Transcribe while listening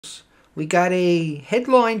We got a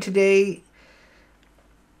headline today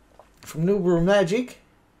from Nuke Magic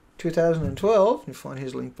 2012. You find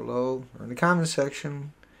his link below or in the comments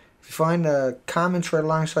section. If you find the comments right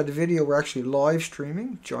alongside the video, we're actually live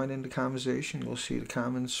streaming. Join in the conversation. You'll see the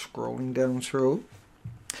comments scrolling down through.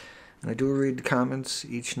 And I do read the comments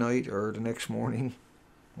each night or the next morning.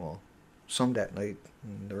 Well, some that night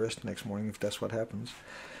and the rest the next morning if that's what happens.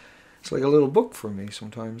 It's like a little book for me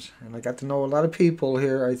sometimes. And I got to know a lot of people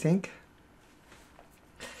here, I think.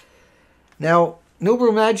 Now,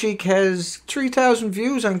 Nuke Magic has 3,000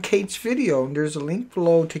 views on Kate's video, and there's a link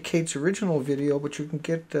below to Kate's original video, but you can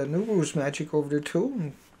get Nuke Magic over there too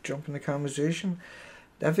and jump in the conversation.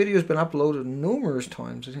 That video has been uploaded numerous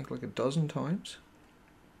times, I think like a dozen times.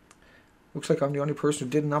 Looks like I'm the only person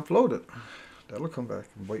who didn't upload it. That'll come back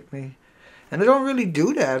and bite me. And I don't really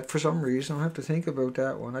do that for some reason. I'll have to think about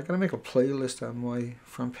that one. I gotta make a playlist on my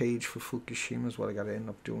front page for Fukushima is what I gotta end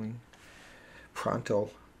up doing pronto.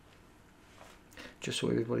 Just so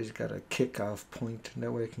everybody's got a kick-off point, and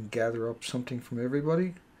that way I can gather up something from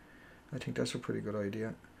everybody. I think that's a pretty good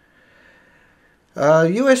idea.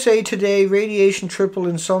 USA Today, radiation tripled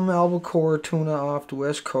in some albacore tuna off the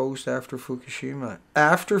west coast after Fukushima.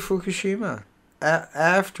 After Fukushima.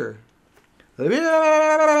 After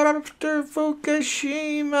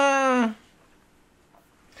Fukushima.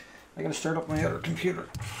 I gotta start up my other computer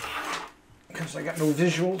because I got no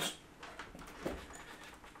visuals.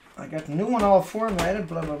 I got the new one all formatted,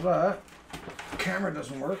 blah, blah, blah. The camera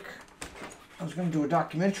doesn't work. I was going to do a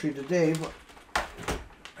documentary today, but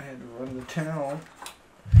I had to run to town.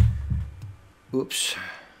 Oops.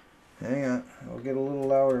 Hang on. I'll get a little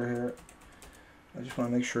louder here. I just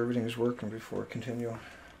want to make sure everything's working before I continue.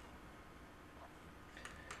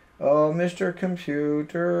 Oh, Mr.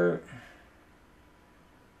 Computer.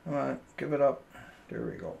 Come on, give it up. There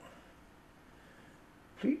we go.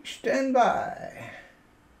 Please stand by.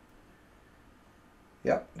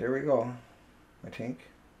 Yep, there we go, I think.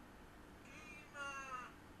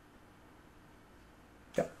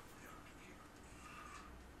 Yep.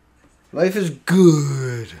 Life is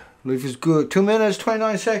good. Life is good. 2 minutes,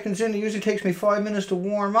 29 seconds in. It usually takes me 5 minutes to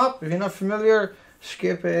warm up. If you're not familiar,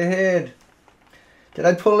 skip ahead. Did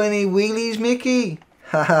I pull any wheelies, Mickey?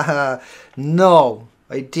 Ha ha ha. No,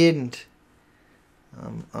 I didn't.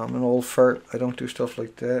 I'm an old fart. I don't do stuff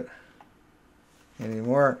like that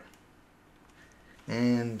anymore.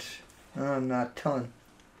 And I'm not telling.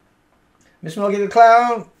 Miss Milky the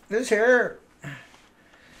Clown is here.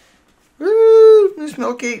 Woo! Miss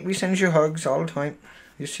Milky, we send you hugs all the time.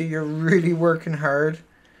 You see, you're really working hard.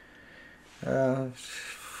 For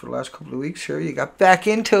the last couple of weeks here, you got back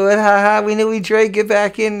into it. Haha, we knew we'd drag you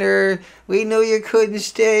back in there. We knew you couldn't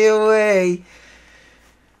stay away.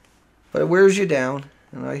 But it wears you down,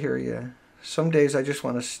 and I hear you. Some days I just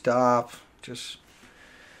want to stop. Just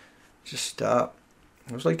stop.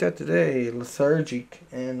 I was like that today, lethargic,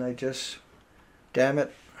 and I just, damn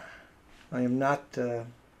it, I am not, you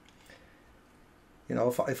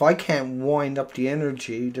know, if I can't wind up the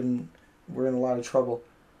energy, then we're in a lot of trouble.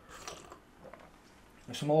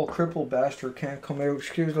 Some old crippled bastard can't come out,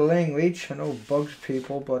 excuse the language, I know it bugs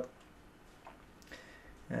people, but,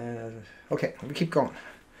 okay, let me keep going.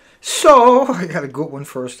 So, I got a good one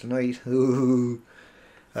for us tonight. Ooh.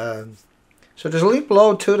 So there's a link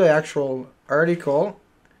below to the actual article,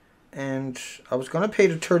 and I was going to pay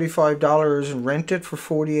the $35 and rent it for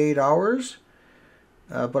 48 hours,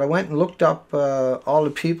 but I went and looked up all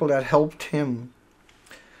the people that helped him.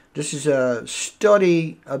 This is a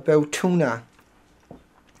study about tuna,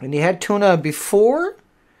 and he had tuna before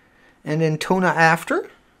and then tuna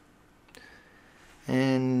after,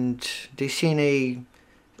 and they seen a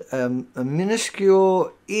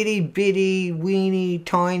minuscule, itty-bitty, weeny,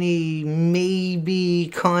 tiny,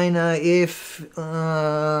 maybe, kinda, if,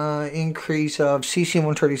 increase of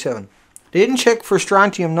cesium-137. They didn't check for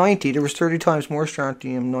strontium-90. There was 30 times more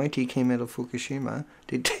strontium-90 came out of Fukushima.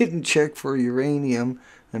 They didn't check for uranium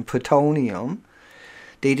and plutonium.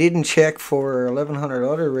 They didn't check for 1,100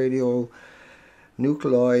 other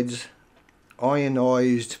radionuclides,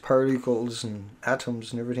 ionized particles and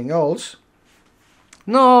atoms and everything else.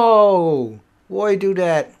 No! Why do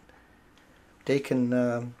that? They can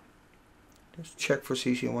just check for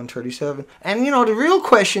cesium-137. And, you know, the real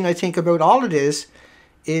question, I think, about all of this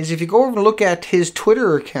is if you go over and look at his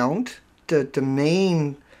Twitter account, the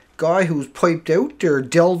main guy who's piped out there,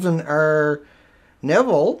 Delvan or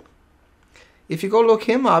Neville, if you go look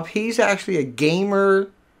him up, he's actually a gamer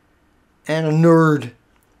and a nerd.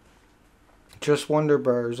 Just wonder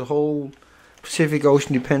bars. The whole Pacific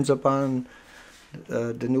Ocean depends upon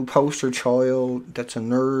the new poster child that's a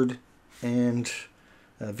nerd and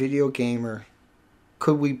a video gamer.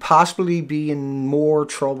 Could we possibly be in more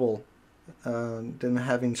trouble than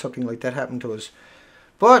having something like that happen to us?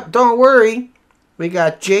 But don't worry, we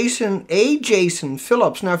got Jason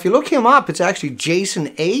Phillips. Now, if you look him up, it's actually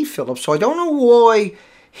Jason A. Phillips. So I don't know why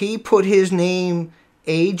he put his name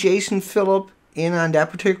Jason Phillip in on that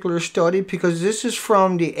particular study, because this is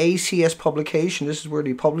from the ACS publication. This is where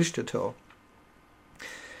they published it to.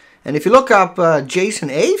 And if you look up Jason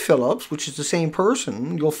A. Phillips, which is the same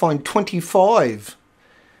person, you'll find 25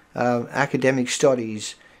 academic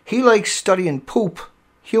studies. He likes studying poop,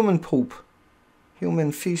 human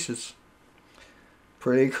feces.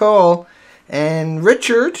 Pretty cool. And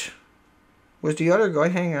Richard was the other guy.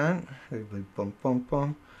 Hang on.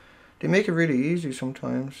 They make it really easy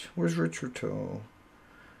sometimes. Where's Richard to?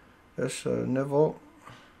 That's Neville.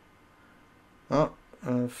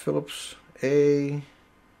 Phillips A.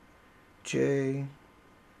 J.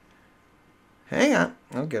 Hang on.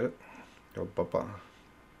 I'll get it.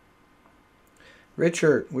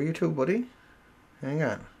 Richard, where you to, buddy? Hang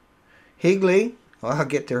on. Higley. I'll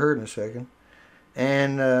get to her in a second.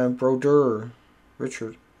 And Brodeur.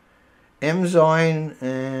 Richard. Enzyme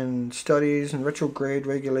and studies and retrograde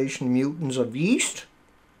regulation mutants of yeast.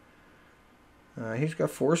 He's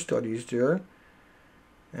got 4 studies there.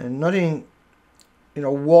 And nothing,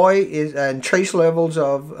 why is, and trace levels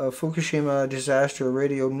of Fukushima disaster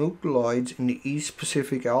radionuclides in the East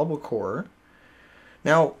Pacific albacore.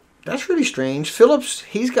 Now, that's really strange. Phillips,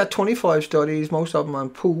 he's got 25 studies, most of them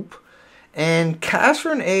on poop. And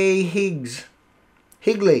Catherine A.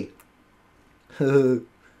 Higley.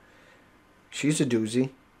 She's a doozy.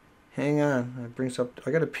 Hang on. It brings up,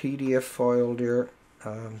 I got a PDF file there.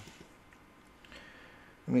 Let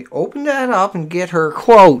me open that up and get her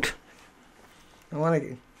quote. I want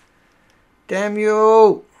to, damn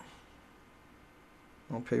you.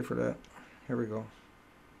 I'll pay for that. Here we go.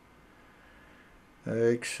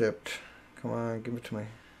 Accept. Come on, give it to me.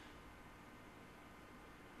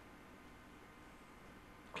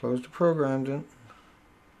 Close the program then.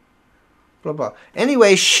 Blah blah.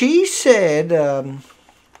 Anyway, she said, I'll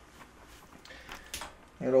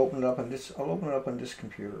open it up on this. I'll open it up on this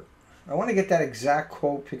computer. I want to get that exact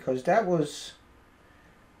quote because that was.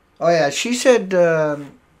 Oh yeah, she said.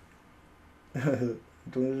 Doing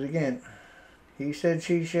it again. He said,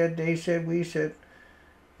 she said, they said, we said.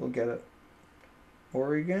 We'll get it.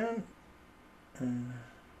 Oregon.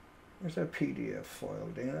 Where's that PDF file,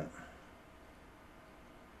 Dana?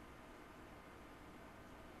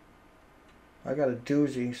 I got a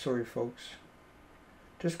doozy. Sorry, folks.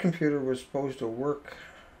 This computer was supposed to work,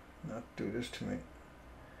 not do this to me.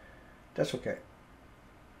 That's okay.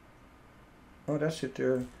 Oh, that's it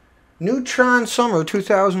there. Neutron Summer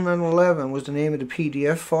 2011 was the name of the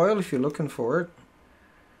PDF file if you're looking for it.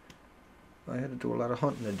 I had to do a lot of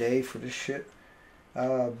hunting today for this shit.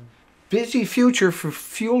 Busy future for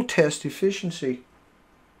fuel test efficiency.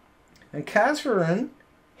 And Catherine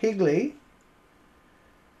Higley.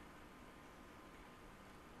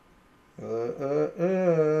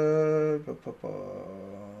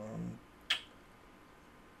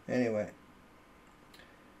 Anyway,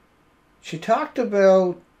 she talked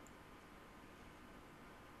about,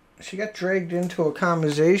 she got dragged into a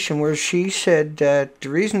conversation where she said that the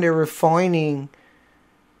reason they were finding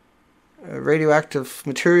radioactive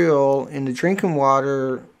material in the drinking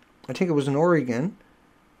water, I think it was in Oregon,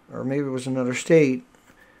 or maybe it was another state,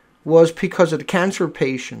 was because of the cancer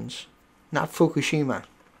patients, not Fukushima.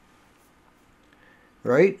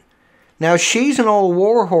 Right? Now, she's an old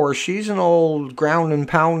warhorse. She's an old ground and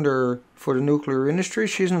pounder for the nuclear industry.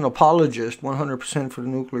 She's an apologist 100% for the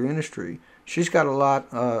nuclear industry. She's got a lot,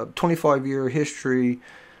 25-year history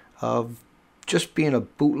of just being a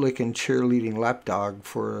bootlicking, cheerleading lapdog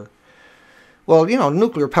for, well,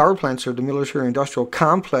 nuclear power plants are the military-industrial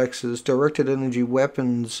complexes, directed energy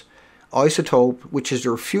weapons, isotope, which is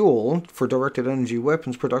their fuel for directed energy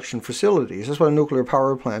weapons production facilities. That's what a nuclear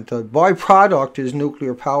power plant, the byproduct is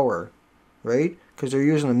nuclear power, right? Because they're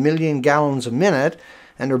using 1 million gallons a minute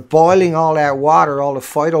and they're boiling all that water, all the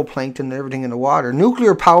phytoplankton and everything in the water.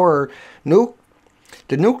 Nuclear power, the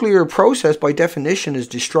nuclear process by definition is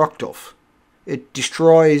destructive. It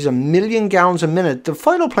destroys 1 million gallons a minute. The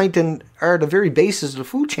phytoplankton are the very basis of the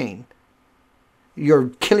food chain. You're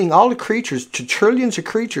killing all the creatures, to trillions of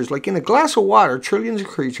creatures, like in a glass of water, trillions of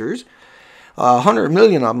creatures. 100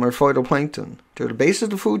 million of them are phytoplankton. They're the basis of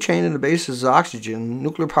the food chain and the basis of oxygen.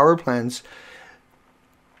 Nuclear power plants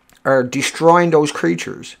are destroying those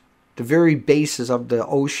creatures. The very basis of the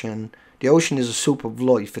ocean. The ocean is a soup of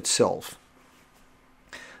life itself.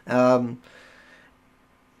 Now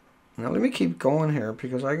let me keep going here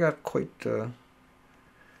because I got quite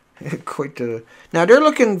Quite the... Now, they're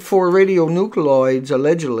looking for radionuclides,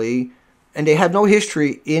 allegedly, and they have no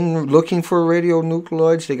history in looking for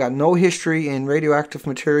radionuclides. They got no history in radioactive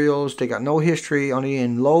materials. They got no history only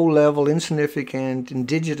in low-level, insignificant,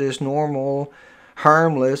 indigenous, normal,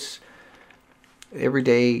 harmless,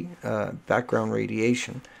 everyday background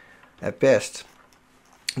radiation, at best.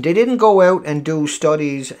 They didn't go out and do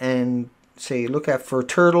studies and, say, look at for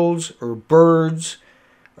turtles or birds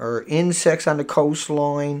or insects on the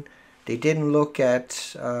coastline. They didn't look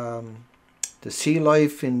at the sea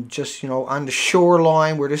life in just, on the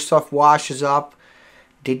shoreline where this stuff washes up.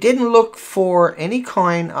 They didn't look for any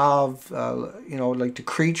kind of, like the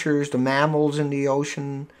creatures, the mammals in the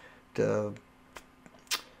ocean, the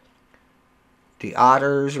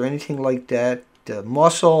otters or anything like that. The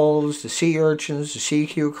mussels, the sea urchins, the sea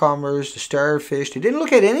cucumbers, the starfish. They didn't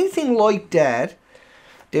look at anything like that.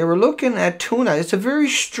 They were looking at tuna. It's a very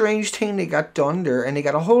strange thing they got done there, and they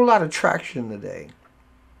got a whole lot of traction today.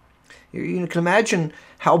 You can imagine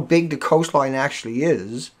how big the coastline actually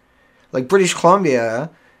is. Like British Columbia,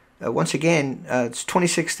 once again, it's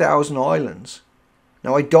 26,000 islands.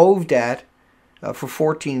 Now, I dove that for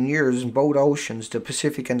 14 years in both oceans, the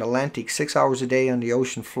Pacific and Atlantic, 6 hours a day on the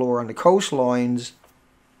ocean floor, on the coastlines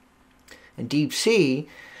and deep sea,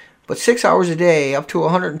 but 6 hours a day up to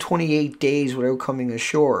 128 days without coming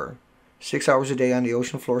ashore. 6 hours a day on the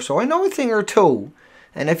ocean floor. So I know a thing or two.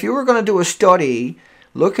 And if you were going to do a study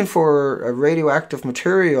looking for a radioactive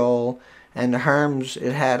material and the harms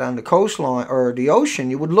it had on the coastline or the ocean,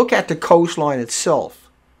 you would look at the coastline itself.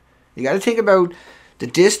 You got to think about the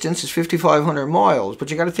distance is 5,500 miles, but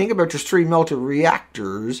you got to think about there's 3 melted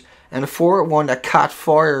reactors and a 4th one that caught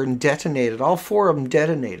fire and detonated. All 4 of them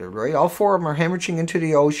detonated, right? All 4 of them are hemorrhaging into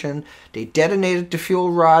the ocean. They detonated the fuel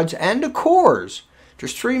rods and the cores.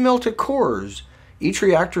 There's 3 melted cores. Each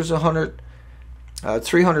reactor is 3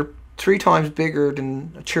 times bigger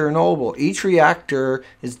than Chernobyl. Each reactor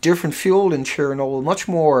is different fuel than Chernobyl, much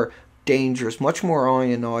more dangerous, much more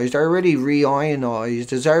ionized, already re-ionized,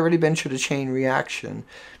 has already been through the chain reaction.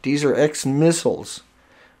 These are ex-missiles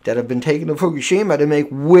that have been taken to Fukushima to make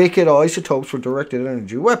wicked isotopes for directed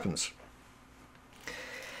energy weapons.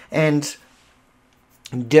 And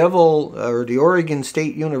Devil, or the Oregon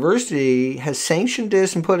State University, has sanctioned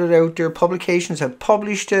this and put it out there. Publications have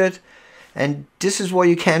published it. And this is why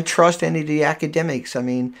you can't trust any of the academics. I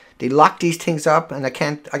mean, they lock these things up, and I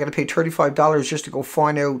got to pay $35 just to go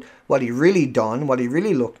find out what he really done, what he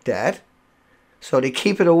really looked at. So they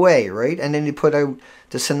keep it away, right? And then they put out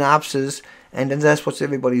the synopsis, and then that's what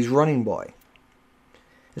everybody's running by.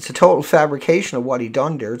 It's a total fabrication of what he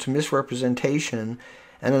done there. It's a misrepresentation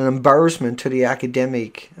and an embarrassment to the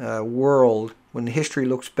academic world. When history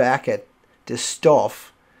looks back at this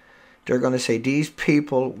stuff, they're going to say these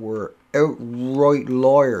people were outright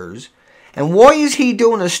liars. And why is he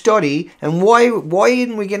doing a study? And why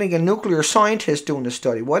isn't we getting a nuclear scientist doing the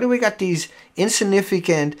study? Why do we got these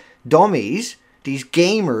insignificant dummies, these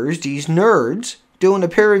gamers, these nerds doing a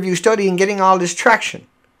peer review study and getting all this traction?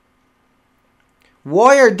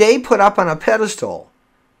 Why are they put up on a pedestal?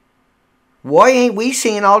 Why ain't we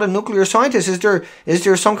seeing all the nuclear scientists? Is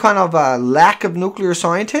there some kind of a lack of nuclear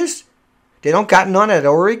scientists? They don't got none at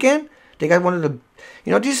Oregon. They got one of the,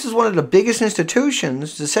 this is one of the biggest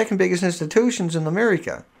institutions, the second biggest institutions in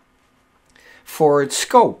America for its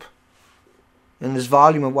scope and its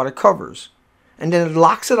volume of what it covers. And then it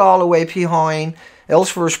locks it all away behind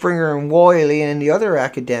Elsevier, Springer, and Wiley and the other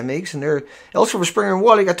academics. And Elsevier, Springer, and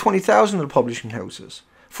Wiley got 20,000 of the publishing houses.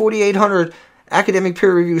 4,800 academic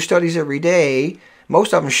peer review studies every day.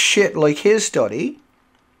 Most of them shit like his study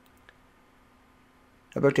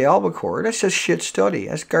about the albacore. That's just shit study.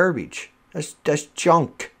 That's garbage. That's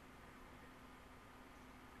junk.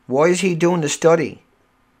 Why is he doing the study?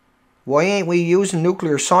 Why ain't we using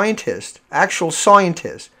nuclear scientists, actual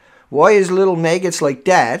scientists? Why is little maggots like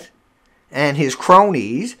that and his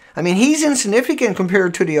cronies? I mean, he's insignificant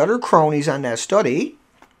compared to the other cronies on that study.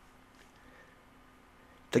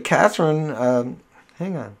 The Catherine,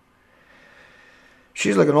 hang on.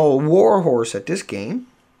 She's like an old war horse at this game.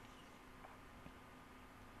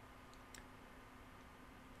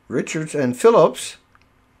 Richards and Phillips,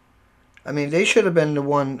 I mean, they should have been the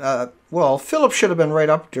one, Phillips should have been right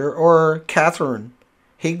up there, or Catherine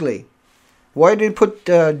Higley. Why did they put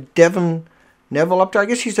Devon Neville up there? I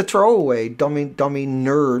guess he's a throwaway dummy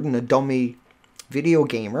nerd and a dummy video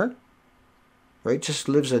gamer, right? Just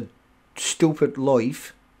lives a stupid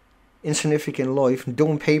life, insignificant life, and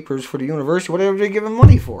doing papers for the university, whatever they give him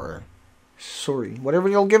money for. Sorry, whatever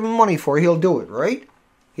they'll give him money for, he'll do it, right?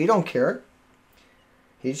 He don't care.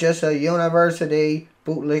 He's just a university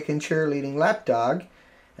bootlicking cheerleading lapdog,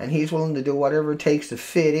 and he's willing to do whatever it takes to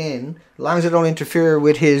fit in, as long as it don't interfere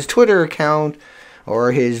with his Twitter account,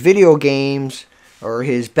 or his video games, or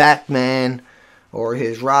his Batman, or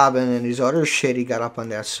his Robin, and his other shit he got up on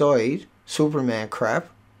that side, Superman crap.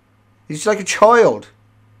 He's like a child.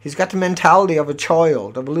 He's got the mentality of a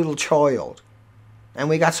child, of a little child. And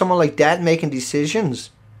we got someone like that making decisions.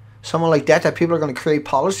 Someone like that people are going to create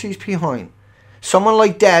policies behind. Someone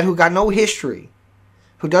like that who got no history,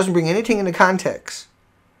 who doesn't bring anything into context,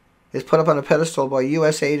 is put up on a pedestal by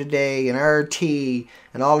USA Today and RT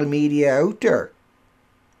and all the media out there.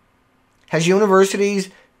 Has universities...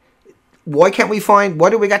 Why can't we find...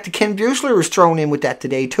 Why do we got the Ken Buechler was thrown in with that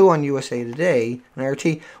today too on USA Today and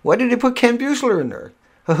RT? Why did they put Ken Buechler in there?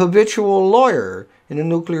 A habitual lawyer in the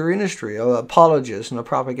nuclear industry, an apologist and a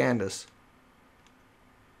propagandist.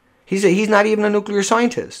 He's not even a nuclear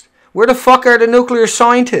scientist. Where the fuck are the nuclear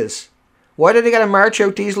scientists? Why do they gotta march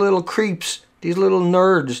out these little creeps, these little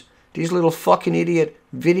nerds, these little fucking idiot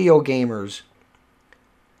video gamers?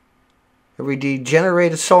 Have we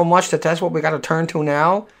degenerated so much that that's what we gotta turn to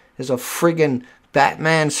now? Is a friggin'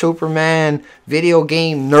 Batman, Superman, video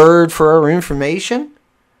game nerd for our information?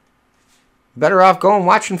 Better off going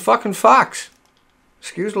watching fucking Fox.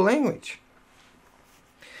 Excuse the language.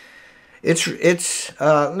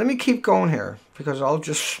 Let me keep going here, because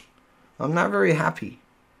I'm not very happy.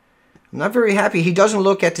 I'm not very happy. He doesn't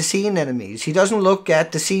look at the sea anemones. He doesn't look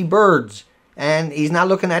at the sea birds. And he's not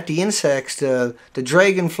looking at the insects, the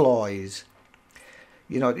dragonflies.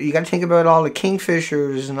 You know, you got to think about all the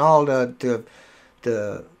kingfishers and all the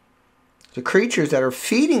creatures that are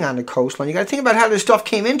feeding on the coastline. You got to think about how this stuff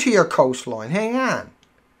came into your coastline. Hang on.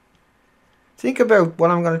 Think about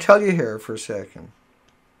what I'm going to tell you here for a second.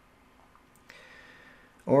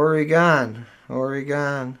 Oregon.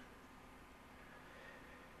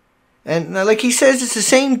 And like he says, it's the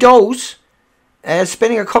same dose as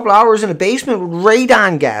spending a couple hours in a basement with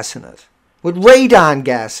radon gas in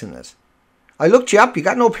it. I looked you up. You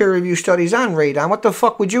got no peer-reviewed studies on radon. What the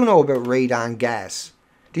fuck would you know about radon gas?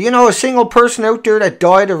 Do you know a single person out there that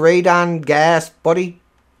died of radon gas, buddy?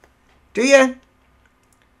 Do you?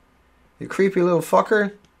 You creepy little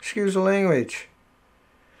fucker. Excuse the language.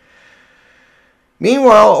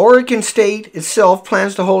 Meanwhile, Oregon State itself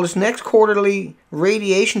plans to hold its next quarterly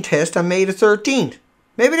radiation test on May the 13th.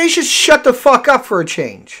 Maybe they should shut the fuck up for a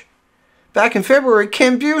change. Back in February,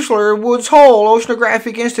 Ken Buechler, Woods Hole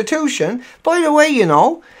Oceanographic Institution. By the way, you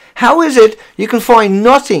know, how is it you can find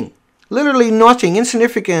nothing, literally nothing,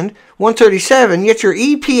 insignificant 137, yet your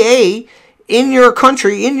EPA in your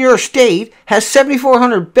country, in your state, has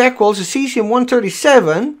 7,400 becquerels of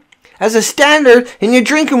cesium-137 as a standard in your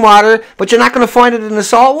drinking water, but you're not going to find it in the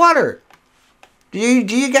salt water? Do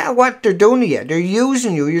you get what they're doing to you? They're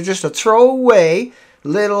using you. You're just a throwaway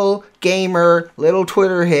little gamer, little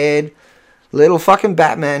Twitter head, little fucking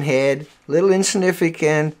Batman head, little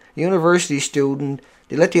insignificant university student.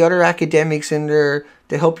 They let the other academics in there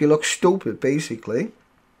to help you look stupid, basically.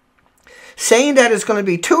 Saying that it's going to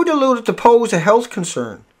be too diluted to pose a health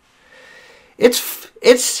concern.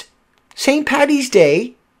 It's St. Paddy's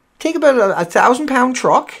Day. Think about a 1,000-pound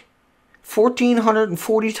truck,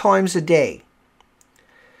 1,440 times a day,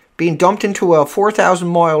 being dumped into a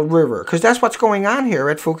 4,000-mile river. Because that's what's going on here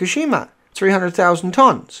at Fukushima. 300,000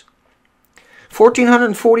 tons.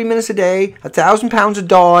 1,440 minutes a day, 1,000 pounds of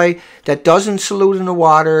dye that doesn't solute in the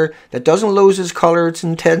water, that doesn't lose its color, its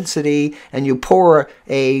intensity, and you pour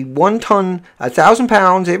a 1 ton, 1,000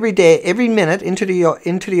 pounds every day, every minute into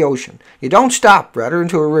the ocean. You don't stop, rather,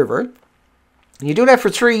 into a river. And you do that for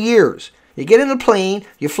 3 years. You get in a plane,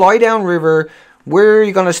 you fly down river. Where are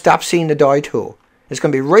you going to stop seeing the dye to? It's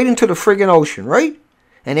going to be right into the friggin' ocean, right?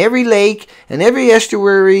 And every lake, and every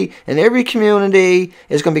estuary, and every community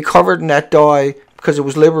is going to be covered in that dye because it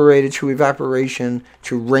was liberated through evaporation,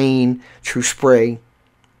 through rain, through spray.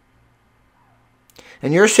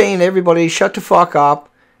 And you're saying to everybody, shut the fuck up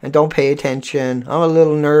and don't pay attention. I'm a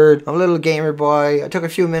little nerd. I'm a little gamer boy. I took a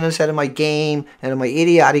few minutes out of my game, out of my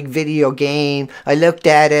idiotic video game. I looked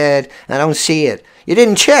at it, and I don't see it. You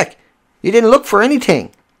didn't check. You didn't look for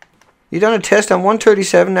anything. You done a test on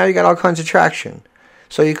 137, now you got all kinds of traction.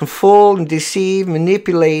 So you can fool and deceive,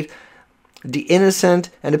 manipulate the innocent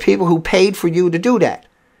and the people who paid for you to do that.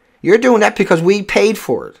 You're doing that because we paid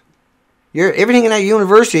for it. Everything in that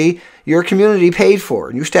university, your community paid for.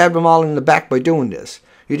 And you stabbed them all in the back by doing this.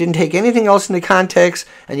 You didn't take anything else into context,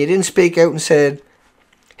 and you didn't speak out and said,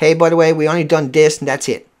 hey, by the way, we only done this and that's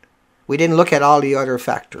it. We didn't look at all the other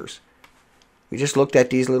factors. We just looked at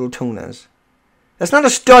these little tunas. That's not a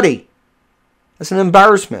study. That's an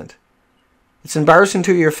embarrassment. It's embarrassing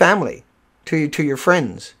to your family, to your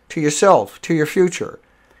friends, to yourself, to your future.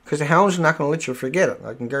 because the hounds are not going to let you forget it.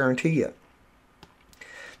 I can guarantee you.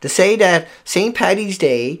 To say that St. Paddy's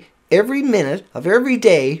Day, every minute of every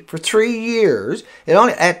day for 3 years, it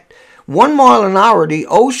only at 1 mile an hour, the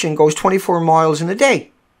ocean goes 24 miles in a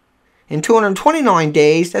day. In 229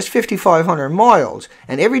 days, that's 5,500 miles.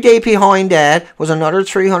 And every day behind that was another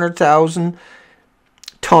 300,000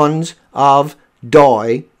 tons of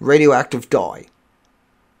dye, radioactive dye.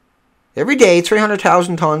 Every day,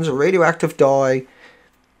 300,000 tons of radioactive dye,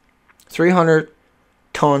 300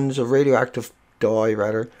 tons of radioactive dye,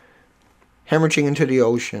 hemorrhaging into the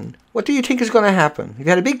ocean. What do you think is going to happen? You've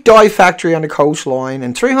had a big dye factory on the coastline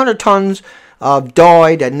and 300 tons of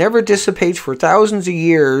dye that never dissipates for thousands of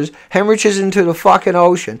years hemorrhages into the fucking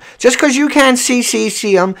ocean. Just because you can't see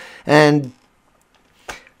cesium and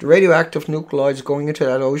the radioactive nuclides going into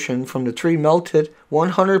that ocean from the 3 melted,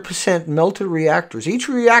 100% melted reactors. Each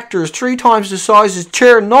reactor is 3 times the size of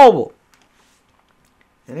Chernobyl.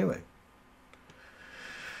 Anyway.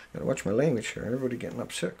 Gotta watch my language here. Everybody getting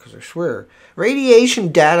upset because I swear.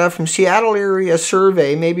 Radiation data from Seattle area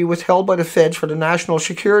survey may be withheld by the feds for the national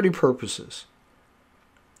security purposes.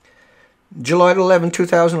 July 11,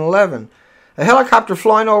 2011. A helicopter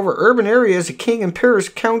flying over urban areas of King and Pierce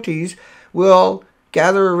counties will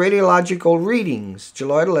gather radiological readings.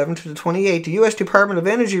 July 11 to the 28th. The U.S. Department of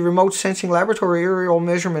Energy Remote Sensing Laboratory Aerial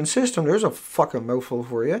Measurement System, there's a fucking mouthful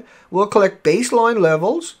for you, will collect baseline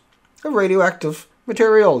levels of radioactive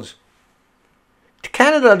materials.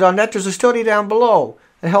 Canada done that. There's a study down below.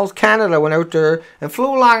 Health Canada went out there and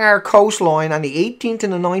flew along our coastline on the 18th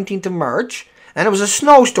and the 19th of March, and it was a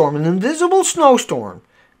snowstorm, an invisible snowstorm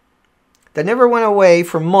that never went away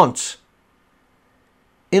for months.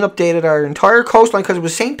 Inundated our entire coastline because it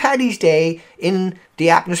was St. Paddy's Day in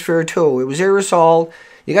the atmosphere too. It was aerosol.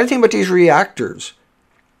 You got to think about these reactors.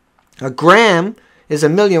 A gram is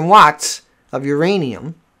 1,000,000 watts of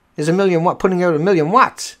uranium. Is 1,000,000 watt, putting out 1,000,000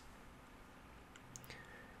 watts.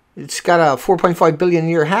 It's got a 4.5 billion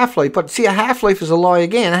year half-life, but see, a half-life is a lie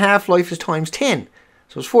again. A half-life is times 10,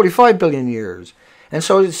 so it's 45 billion years. And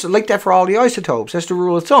so it's like that for all the isotopes. That's the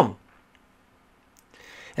rule of thumb.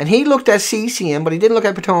 And he looked at cesium, but he didn't look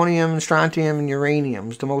at plutonium, strontium, and uranium.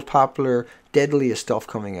 It's the most popular, deadliest stuff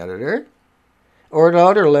coming out of there. Or the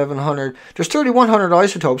other 1,100. There's 3,100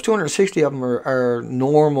 isotopes. 260 of them are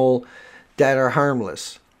normal that are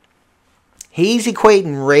harmless. He's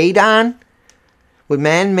equating radon with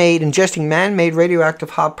ingesting man-made radioactive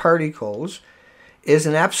hot particles is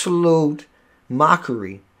an absolute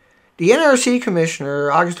mockery. The NRC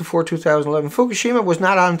commissioner, August 4, 2011, Fukushima was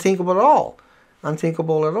not unthinkable at all.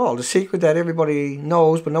 Unthinkable at all. The secret that everybody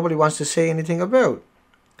knows but nobody wants to say anything about.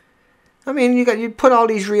 I mean, you put all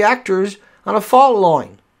these reactors on a fault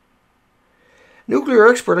line. Nuclear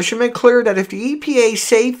expert, I should make clear that if the EPA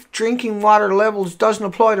safe drinking water levels doesn't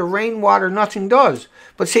apply to rainwater, nothing does.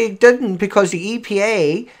 But see, it didn't because the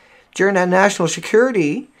EPA, during that national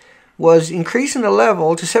security, was increasing the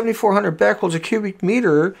level to 7,400 becquerels a cubic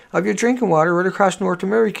meter of your drinking water right across North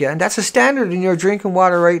America. And that's a standard in your drinking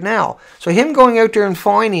water right now. So him going out there and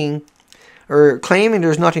finding or claiming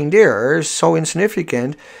there's nothing there is so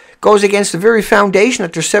insignificant, goes against the very foundation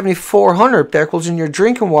that there's 7,400 becquerels in your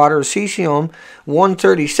drinking water of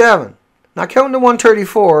cesium-137. Not counting the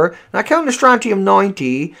 134, not counting the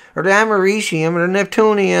strontium-90, or the americium, or the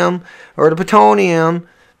neptunium, or the plutonium,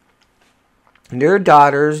 and their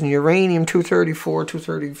daughters, and uranium-234,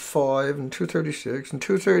 235, and 236, and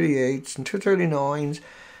 238s, and 239s,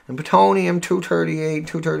 and plutonium-238,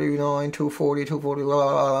 239, 240,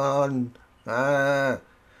 241.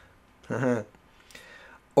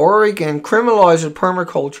 Oregon criminalizes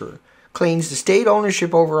permaculture, claims the state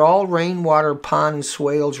ownership over all rainwater ponds,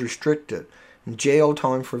 swales restricted, and jail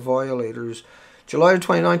time for violators. July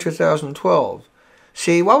 29, 2012.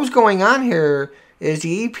 See, what was going on here is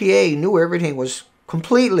the EPA knew everything was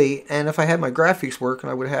completely, and if I had my graphics working,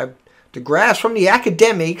 I would have the graphs from the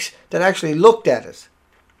academics that actually looked at it.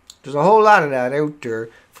 There's a whole lot of that out there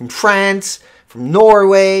from France, from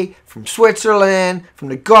Norway, from Switzerland, from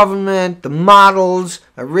the government, the models,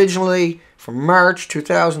 originally from March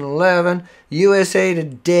 2011. USA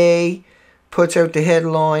Today puts out the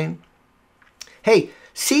headline. Hey,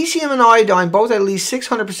 cesium and iodine both at least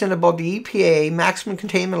 600% above the EPA maximum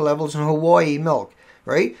containment levels in Hawaii milk,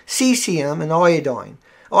 right? Cesium and iodine.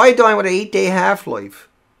 Iodine with an 8-day half-life.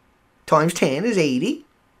 Times 10 is 80.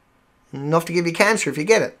 Enough to give you cancer if you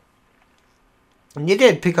get it. And you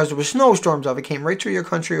did, because there were snowstorms of it. Came right through your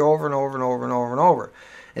country over and over and over and over and over.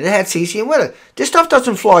 And it had cesium with it. This stuff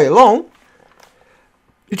doesn't fly alone.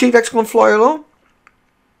 You think that's going to fly alone?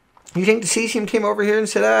 You think the cesium came over here and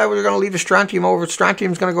said, we're going to leave the strontium over.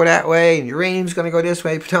 Strontium's going to go that way, and uranium's going to go this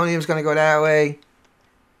way, plutonium's going to go that way.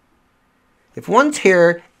 If one's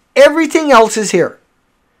here, everything else is here.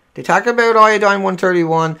 They talk about iodine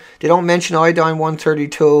 131. They don't mention iodine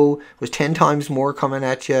 132 was 10 times more coming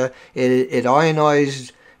at you. It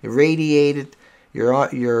ionized, it radiated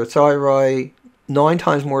your thyroid 9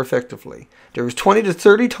 times more effectively. There was 20 to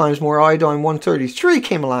 30 times more iodine 133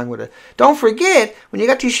 came along with it. Don't forget, when you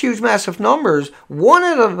got these huge massive numbers, 1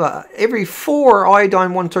 out of every 4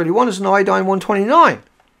 iodine 131 is an iodine 129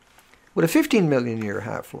 with a 15 million year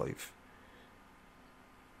half-life.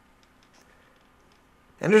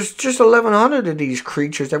 And there's just 1,100 of these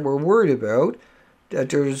creatures that we're worried about.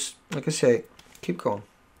 There's, like I say, keep going.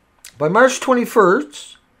 By March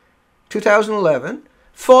 21st, 2011,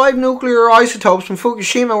 5 nuclear isotopes from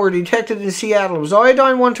Fukushima were detected in Seattle. It was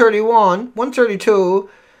iodine 131, 132,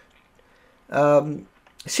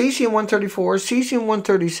 cesium-134,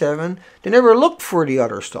 cesium-137. They never looked for the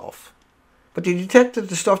other stuff. But they detected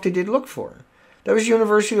the stuff they did look for. That was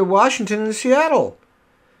University of Washington in Seattle.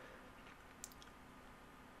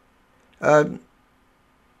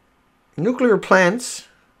 Nuclear plants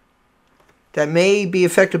that may be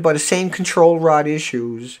affected by the same control rod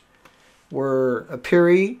issues were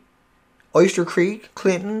Erie, Oyster Creek,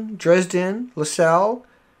 Clinton, Dresden, LaSalle,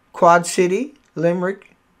 Quad City,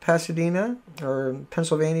 Limerick, Pasadena, or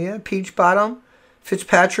Pennsylvania, Peach Bottom,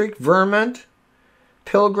 Fitzpatrick, Vermont,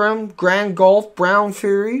 Pilgrim, Grand Gulf, Browns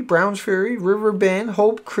Ferry, River Bend,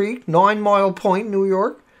 Hope Creek, 9 Mile Point, New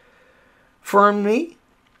York, Fermi,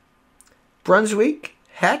 Brunswick,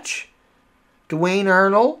 Hatch, Duane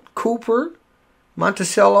Arnold, Cooper,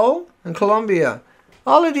 Monticello, and Columbia.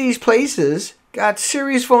 All of these places got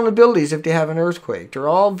serious vulnerabilities if they have an earthquake. They're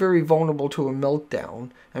all very vulnerable to a meltdown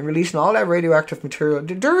and releasing all that radioactive material.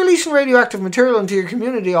 They're releasing radioactive material into your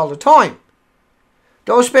community all the time.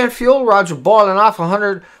 Those spent fuel rods are boiling off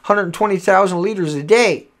 120,000 liters a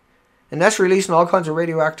day. And that's releasing all kinds of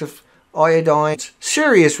radioactive iodines,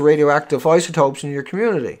 serious radioactive isotopes in your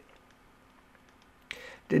community.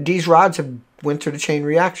 These rods have went through the chain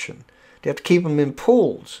reaction. They have to keep them in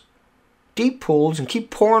pools, deep pools, and keep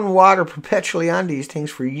pouring water perpetually on these things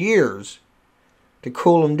for years to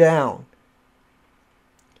cool them down.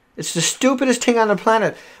 It's the stupidest thing on the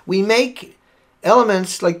planet. We make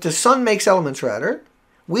elements, like the sun makes elements rather.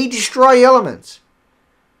 We destroy elements.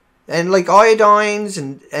 And like iodines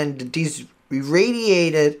and these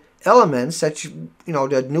irradiated elements that,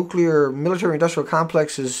 the nuclear military industrial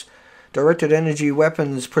complexes, directed energy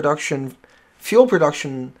weapons production, fuel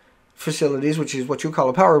production facilities, which is what you call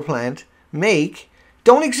a power plant, make,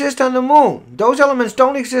 don't exist on the moon. Those elements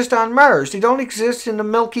don't exist on Mars. They don't exist in the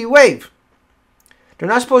Milky Way. They're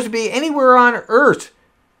not supposed to be anywhere on Earth.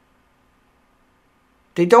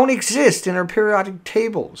 They don't exist in our periodic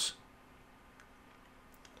tables.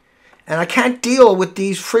 And I can't deal with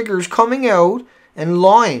these friggers coming out and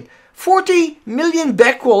lying. 40 million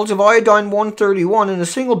becquerels of iodine 131 in a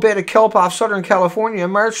single bed of kelp off Southern California on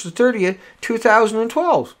March the 30th,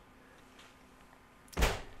 2012.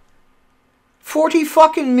 40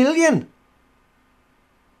 fucking million.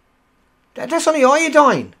 That's only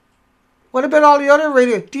iodine. What about all the other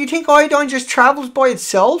radio? Do you think iodine just travels by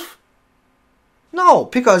itself? No,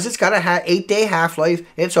 because it's got a 8-day half-life.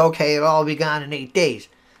 It's okay, it'll all be gone in 8 days.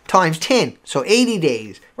 Times 10, so 80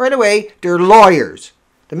 days. Right away, they're lawyers.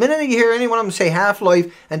 The minute you hear any one of them say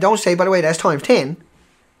half-life, and don't say, by the way, that's times 10,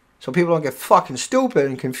 so people don't get fucking stupid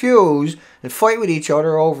and confused and fight with each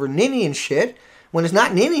other over Ninian shit, when it's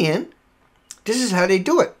not Ninian, this is how they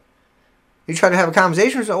do it. You try to have a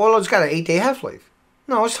conversation, so, well, it's got an 8-day half-life.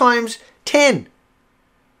 No, it's times 10.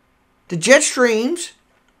 The jet streams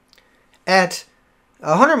at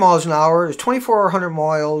 100 miles an hour is 2,400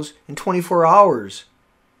 miles in 24 hours.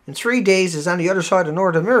 In 3 days is on the other side of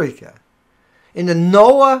North America. In the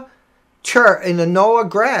NOAA chart, in the NOAA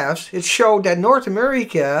graphs, it showed that North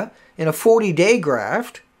America, in a 40-day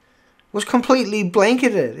graph, was completely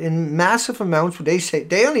blanketed in massive amounts. But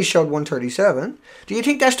they only showed 137. Do you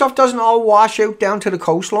think that stuff doesn't all wash out down to the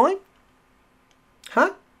coastline?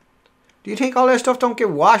 Huh? Do you think all that stuff don't get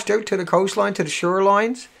washed out to the coastline, to the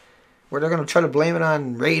shorelines, where they're going to try to blame it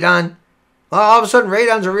on radon? Well, all of a sudden,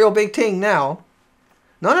 radon's a real big thing now.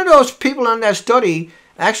 None of those people on that study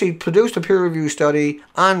actually produced a peer-reviewed study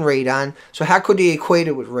on radon, so how could they equate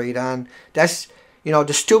it with radon? That's,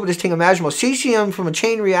 the stupidest thing imaginable. Cesium from a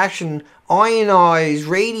chain reaction, ionized,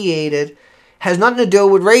 radiated, has nothing to do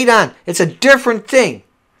with radon. It's a different thing.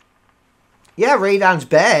 Yeah, radon's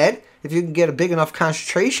bad if you can get a big enough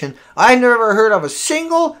concentration. I never heard of a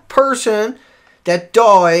single person that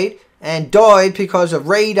died and died because of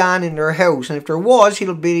radon in their house. And if there was,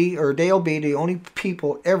 they'll be the only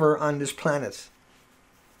people ever on this planet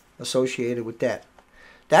associated with that.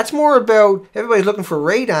 That's more about, everybody's looking for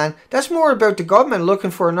radon. That's more about the government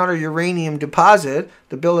looking for another uranium deposit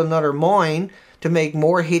to build another mine to make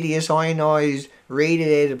more hideous ionized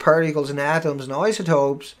radiated particles and atoms and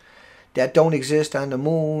isotopes that don't exist on the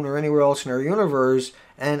moon or anywhere else in our universe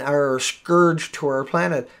and are a scourge to our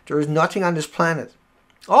planet. There is nothing on this planet.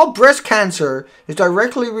 All breast cancer is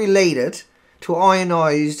directly related to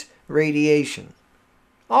ionized radiation.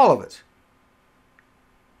 All of it.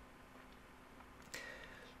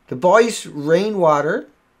 The boys' rainwater,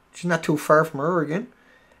 which is not too far from Oregon,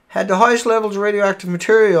 had the highest levels of radioactive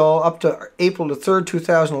material up to April the 3rd,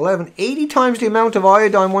 2011, 80 times the amount of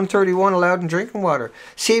iodine-131 allowed in drinking water.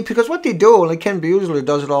 See, because what they do, like Ken Buesler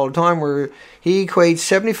does it all the time, where he equates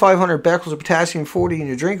 7,500 becquerels of potassium-40 in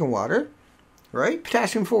your drinking water, right?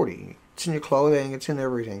 Potassium-40. It's in your clothing, it's in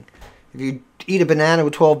everything. If you eat a banana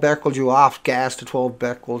with 12 becquerels, you off-gas to 12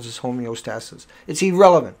 becquerels is homeostasis. It's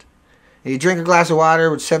irrelevant. You drink a glass of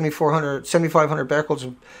water with 7,500 becquerels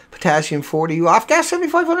of potassium-40, you off-gas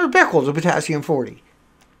 7,500 becquerels of potassium-40.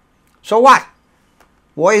 So what?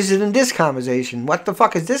 Why is it in this conversation? What the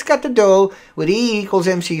fuck has this got to do with E equals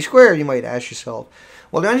MC squared, you might ask yourself.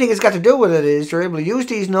 Well, the only thing it's got to do with it is they're able to use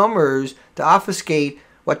these numbers to obfuscate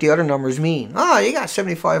what the other numbers mean. Oh, you got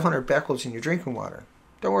 7,500 becquerels in your drinking water.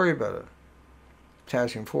 Don't worry about it.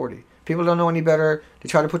 Potassium-40. People don't know any better. They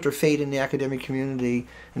try to put their fate in the academic community,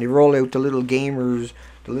 and they roll out the little gamers,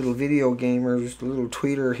 the little video gamers, the little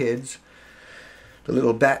tweeter heads, the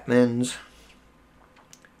little Batmans,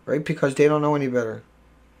 right? Because they don't know any better.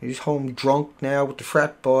 He's home drunk now with the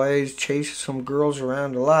frat boys, chasing some girls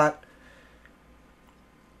around a lot.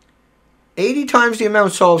 80 times the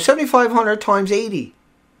amount, so 7,500 times 80,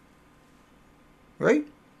 right?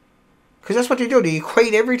 Because that's what they do. They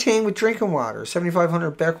equate everything with drinking water.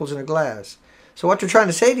 7,500 becquerels in a glass. So what they're trying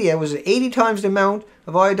to say to you was 80 times the amount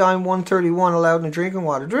of iodine-131 allowed in the drinking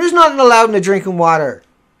water. There is nothing allowed in the drinking water.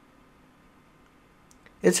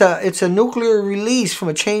 It's a nuclear release from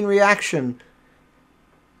a chain reaction.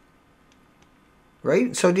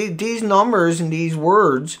 Right? So these numbers and these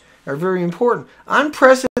words are very important.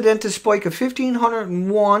 Unprecedented spike of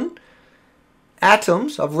 1,501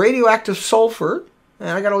 atoms of radioactive sulfur. And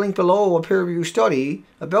I got a link below, a peer-reviewed study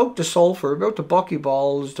about the sulfur, about the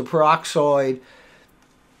buckyballs, the peroxide,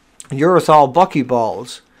 urethol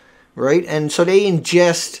buckyballs, right? And so they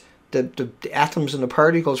ingest the atoms and the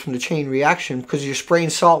particles from the chain reaction because you're spraying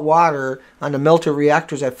salt water on the melter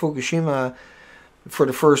reactors at Fukushima for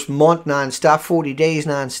the first month non-stop, 40 days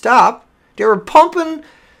non-stop. They were pumping,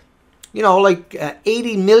 you know, like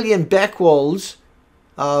 80 million becquerels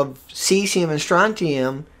of cesium and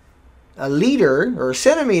strontium a liter or a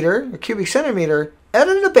centimeter, a cubic centimeter, out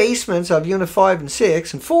of the basements of Unit 5 and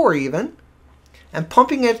 6 and 4 even, and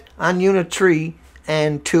pumping it on Unit 3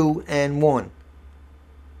 and 2 and 1.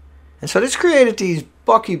 And so this created these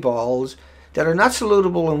buckyballs that are not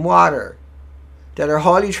solutable in water, that are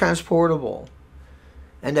highly transportable,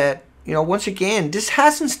 and that, you know, once again, this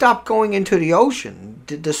hasn't stopped going into the ocean.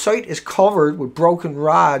 The site is covered with broken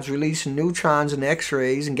rods releasing neutrons and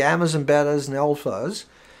X-rays and gammas and betas and alphas,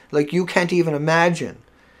 like you can't even imagine,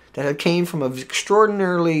 that it came from an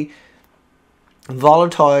extraordinarily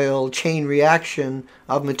volatile chain reaction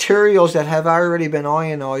of materials that have already been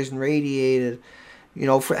ionized and radiated, you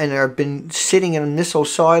know, and have been sitting in missile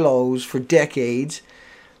silos for decades.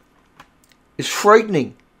 It's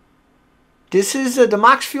frightening. This is the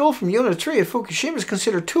max fuel from Unit 3 at Fukushima is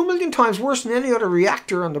considered 2 million times worse than any other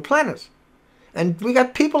reactor on the planet. And we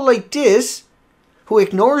got people like this who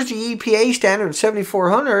ignores the EPA standard of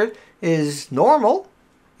 7,400 is normal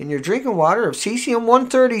in your drinking water of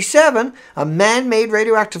cesium-137, a man-made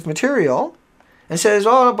radioactive material, and says,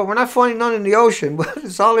 oh, but we're not finding none in the ocean. But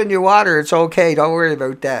it's all in your water. It's okay. Don't worry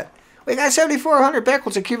about that. We got 7,400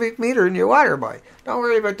 becquerels a cubic meter in your water, boy. Don't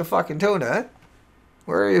worry about the fucking tuna.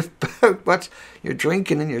 Worry about what you're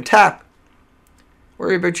drinking in your tap.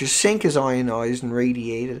 Worry about your sink is ionized and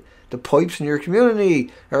radiated. The pipes in your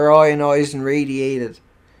community are ionized and radiated.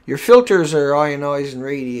 Your filters are ionized and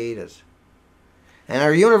radiated. And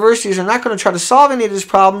our universities are not going to try to solve any of this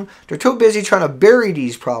problem. They're too busy trying to bury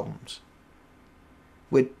these problems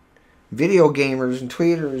with video gamers and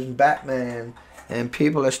tweeters and Batman and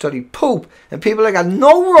people that study poop and people that got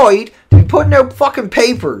no right to be putting out fucking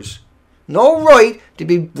papers. No right to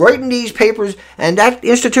be writing these papers, and that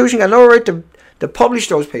institution got no right to publish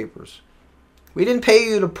those papers. We didn't pay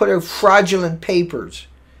you to put out fraudulent papers.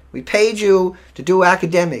 We paid you to do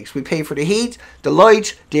academics. We pay for the heat, the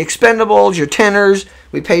lights, the expendables, your tinners.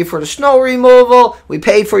 We pay for the snow removal. We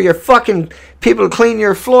pay for your fucking people to clean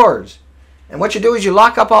your floors. And what you do is you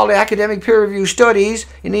lock up all the academic peer-reviewed studies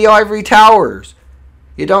in the ivory towers.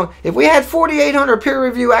 You don't. If we had 4,800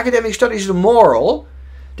 peer-reviewed academic studies tomorrow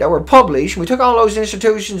that were published, and we took all those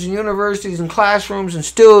institutions and universities and classrooms and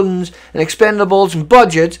students and expendables and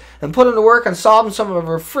budgets and put them to work on solving some of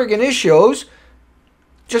our friggin' issues,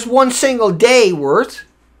 just one single day worth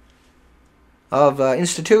of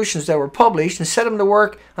institutions that were published, and set them to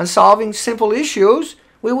work on solving simple issues,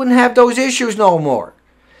 we wouldn't have those issues no more.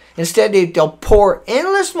 Instead, they'll pour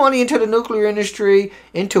endless money into the nuclear industry,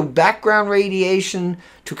 into background radiation,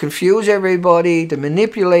 to confuse everybody, to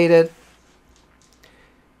manipulate it.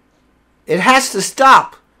 It has to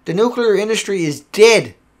stop. The nuclear industry is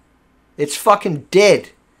dead. It's fucking dead.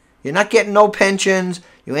 You're not getting no pensions.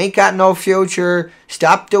 You ain't got no future.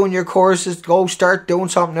 Stop doing your courses. Go start doing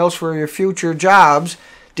something else for your future jobs.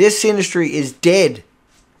 This industry is dead.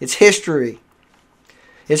 It's history.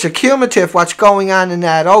 It's accumulative what's going on in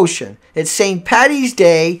that ocean. It's St. Paddy's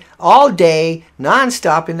Day, all day,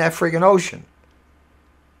 non-stop in that friggin' ocean.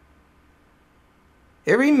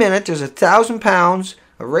 Every minute there's 1,000 pounds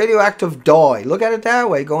of radioactive dye. Look at it that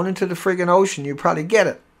way. Going into the friggin' ocean, you probably get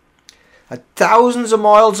it. Thousands of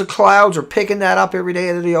miles of clouds are picking that up every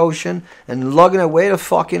day out of the ocean and lugging it way the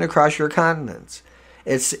fuck in across your continents.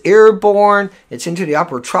 It's airborne. It's into the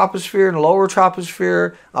upper troposphere and the lower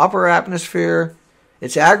troposphere, upper atmosphere.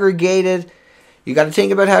 It's aggregated. You got to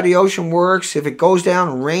think about how the ocean works. If it goes down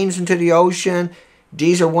and rains into the ocean,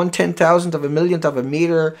 these are 1/10,000th of a millionth of a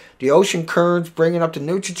meter. The ocean currents bringing up the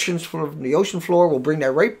nutrients from the ocean floor will bring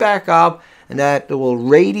that right back up, and that will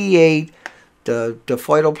radiate the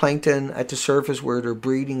phytoplankton at the surface where they're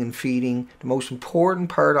breeding and feeding, the most important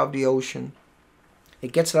part of the ocean.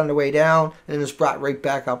 It gets it on the way down, and then it's brought right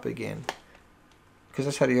back up again. Because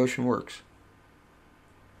that's how the ocean works.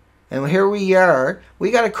 And here we are.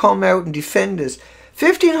 We got to come out and defend this.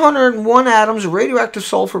 1,501 atoms of radioactive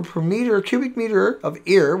sulfur per cubic meter of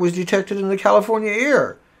air was detected in the California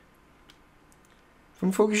air.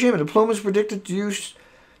 From Fukushima, the plume is predicted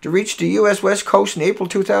to reach the U.S. West Coast in April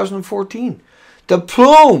 2014. The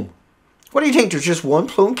plume! What do you think? There's just one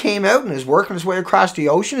plume came out and is working its way across the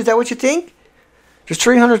ocean? Is that what you think? There's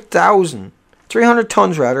 300 tons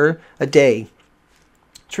a day.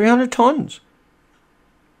 300 tons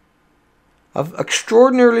of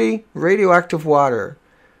extraordinarily radioactive water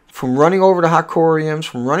from running over the hot coriums,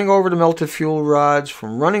 from running over the melted fuel rods,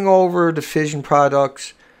 from running over the fission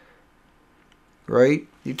products, right?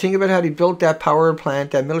 You think about how they built that power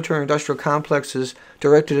plant, that military-industrial complex's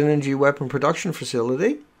directed energy weapon production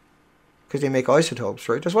facility, because they make isotopes,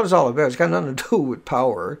 right? That's what it's all about. It's got nothing to do with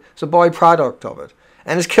power. It's a byproduct of it.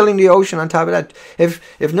 And it's killing the ocean on top of that.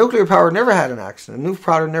 If nuclear power never had an accident, nuclear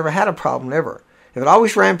power never had a problem ever, if it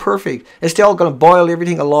always ran perfect, it's still going to boil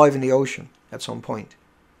everything alive in the ocean at some point.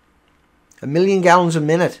 1 million gallons a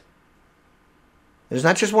minute. There's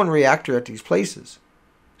not just one reactor at these places.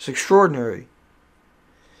 It's extraordinary.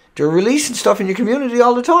 They're releasing stuff in your community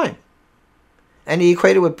all the time. And they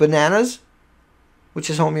equate it with bananas, which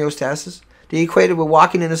is homeostasis. They equate it with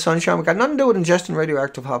walking in the sunshine. It got nothing to do with ingesting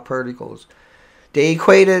radioactive hot particles. They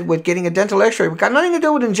equate it with getting a dental x-ray. It got nothing to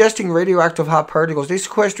do with ingesting radioactive hot particles. They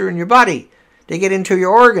sequester in your body. They get into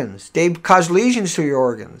your organs. They cause lesions to your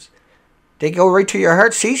organs. They go right to your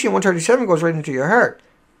heart. Cesium-137 goes right into your heart.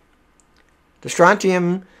 The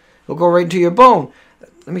strontium will go right into your bone.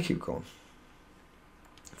 Let me keep going.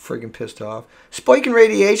 Friggin' pissed off. Spike in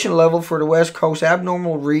radiation level for the West Coast.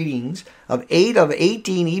 Abnormal readings of 8 of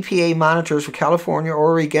 18 EPA monitors for California,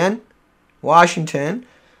 Oregon, Washington.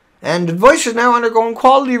 And the device is now undergoing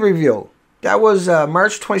quality review. That was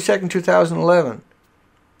March 22nd, 2011.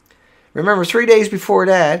 Remember, 3 days before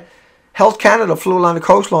that, Health Canada flew along the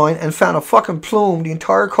coastline and found a fucking plume the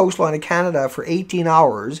entire coastline of Canada for 18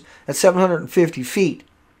 hours at 750 feet.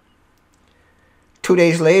 2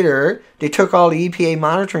 days later, they took all the EPA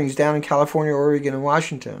monitorings down in California, Oregon, and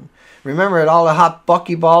Washington. Remember, at all the hot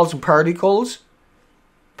buckyballs and particles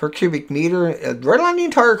per cubic meter, right along the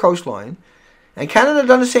entire coastline. And Canada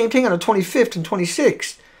done the same thing on the 25th and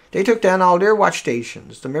 26th. They took down all their watch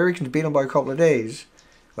stations. The Americans beat them by a couple of days.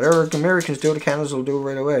 Whatever the Americans do, the Canadians will do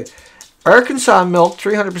right away. Arkansas milk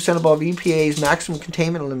 300% above EPA's maximum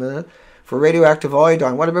containment limit for radioactive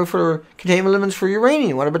iodine. What about for containment limits for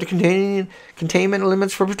uranium? What about the containment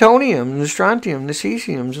limits for plutonium, the strontium, the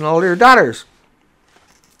cesiums, and all their daughters?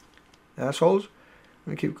 Assholes.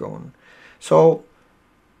 Let me keep going. So,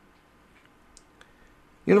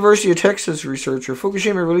 University of Texas researcher.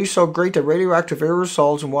 Fukushima released so great that radioactive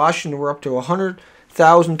aerosols in Washington were up to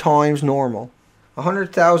 100,000 times normal.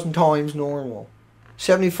 100,000 times normal.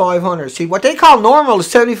 7,500. See, what they call normal is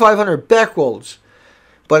 7,500 becquerels.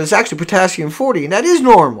 But it's actually potassium-40, and that is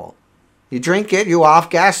normal. You drink it, you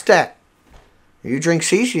off-gas that. You drink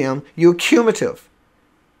cesium, you cumulative.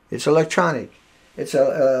 It's electronic. It's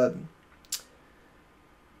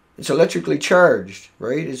electrically charged,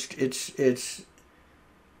 right?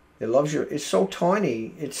 It loves you. It's so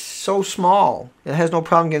tiny. It's so small. It has no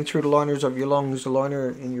problem getting through the liners of your lungs, the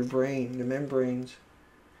liner in your brain, the membranes.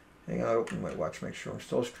 Hang on, I open my watch, make sure I'm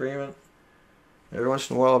still streaming. Every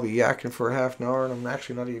once in a while I'll be yakking for half an hour and I'm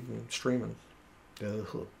actually not even streaming.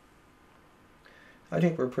 Ugh. I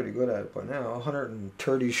think we're pretty good at it by now.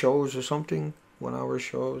 130 shows or something. 1 hour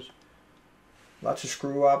shows. Lots of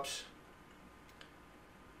screw ups.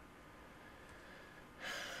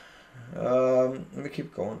 Let me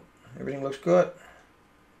keep going. Everything looks good.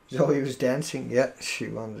 Zoe was dancing. Yeah, she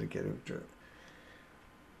wanted to get out there.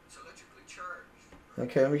 It's electrically charged.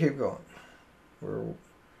 Okay, let me keep going.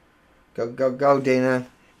 Go, Dana.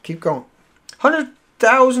 Keep going.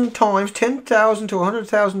 100,000 times, 10,000 to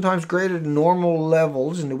 100,000 times greater than normal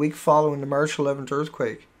levels in the week following the March 11th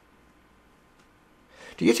earthquake.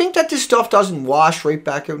 Do you think that this stuff doesn't wash right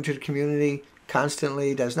back out into the community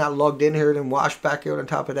constantly? That's not lugged in here and washed back out on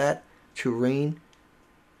top of that through rain?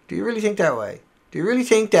 Do you really think that way? Do you really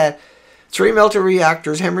think that 3 melter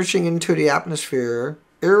reactors hemorrhaging into the atmosphere,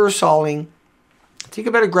 aerosoling, think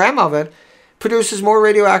about a gram of it, produces more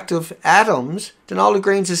radioactive atoms than all the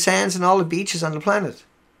grains of sands and all the beaches on the planet?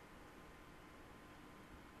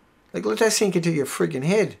 Like, let that sink into your friggin'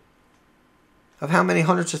 head of how many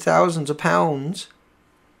hundreds of thousands of pounds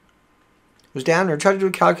was down there. Try to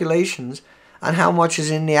do calculations on how much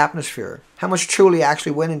is in the atmosphere. How much truly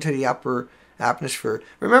actually went into the upper atmosphere.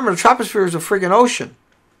 Remember, the troposphere is a friggin' ocean.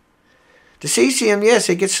 The cesium, yes,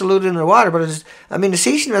 it gets diluted in the water, but the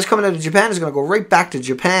cesium that's coming out of Japan is going to go right back to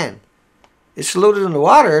Japan. It's diluted in the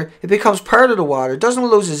water, it becomes part of the water. It doesn't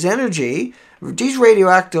lose its energy. These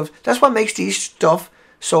radioactive, that's what makes these stuff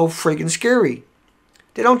so friggin' scary.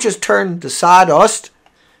 They don't just turn to sawdust.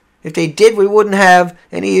 If they did, we wouldn't have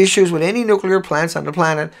any issues with any nuclear plants on the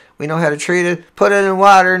planet. We know how to treat it, put it in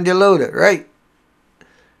water and dilute it, right?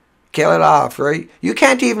 Kill it off, right? You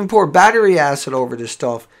can't even pour battery acid over this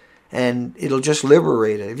stuff and it'll just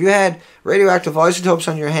liberate it. If you had radioactive isotopes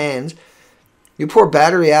on your hands, you pour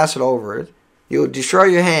battery acid over it, you would destroy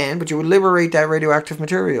your hand, but you would liberate that radioactive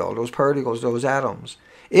material, those particles, those atoms.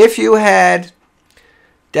 If you had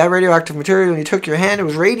that radioactive material and you took your hand, it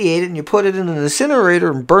was radiated, and you put it in an incinerator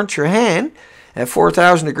and burnt your hand at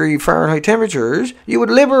 4,000 degree Fahrenheit temperatures, you would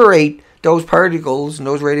liberate those particles and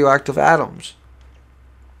those radioactive atoms.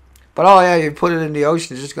 But oh yeah, you put it in the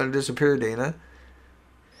ocean, it's just going to disappear, Dana.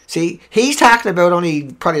 See, he's talking about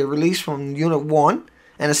only probably a release from Unit 1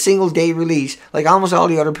 and a single day release, like almost all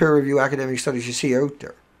the other peer review academic studies you see out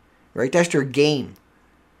there. Right? That's their game.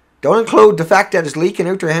 Don't include the fact that it's leaking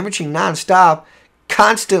out there, hemorrhaging non-stop,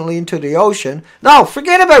 constantly into the ocean. No,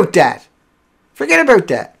 forget about that. Forget about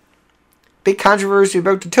that. Big controversy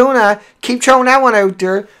about the tuna. Keep throwing that one out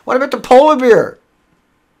there. What about the polar bear?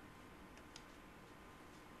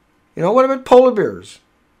 You know, what about polar bears?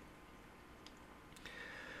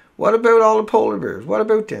 What about all the polar bears? What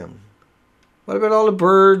about them? What about all the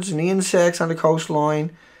birds and the insects on the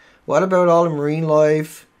coastline? What about all the marine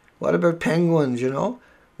life? What about penguins, you know?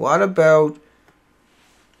 What about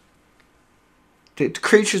the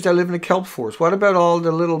creatures that live in the kelp forest? What about all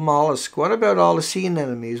the little mollusks? What about all the sea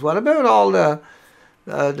anemones? What about all the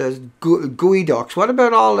gooey ducks? What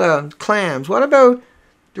about all the clams? What about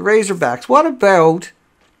the razorbacks? What about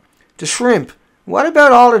the shrimp? What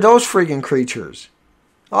about all of those friggin' creatures?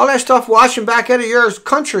 All that stuff washing back out of your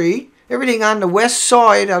country. Everything on the west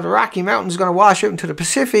side of the Rocky Mountains is going to wash out into the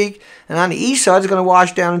Pacific, and on the east side is going to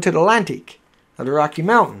wash down into the Atlantic of the Rocky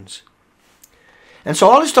Mountains. And so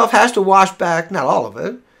all this stuff has to wash back, not all of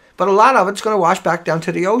it, but a lot of it's going to wash back down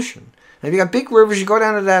to the ocean. And if you got big rivers, you go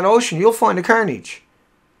down to that ocean, you'll find the carnage.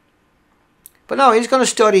 But no, he's going to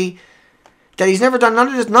study that he's never done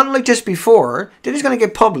nothing like this before. Then he's going to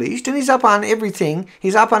get published. Then he's up on everything.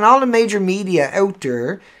 He's up on all the major media out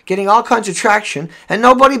there, getting all kinds of traction. And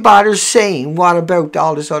nobody bothers saying what about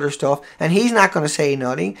all this other stuff. And he's not going to say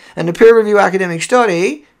nothing. And the peer review academic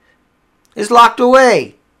study is locked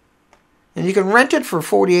away. And you can rent it for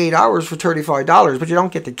 48 hours for $35, but you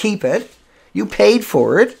don't get to keep it. You paid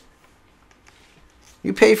for it.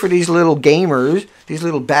 You pay for these little gamers, these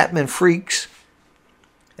little Batman freaks,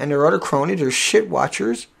 and their other cronies, their shit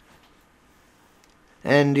watchers.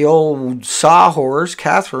 And the old sawhorse,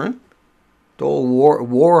 Catherine, the old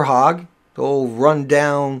war hog, the old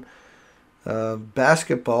run-down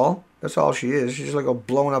basketball. That's all she is. She's just like a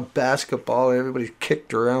blown-up basketball. Everybody's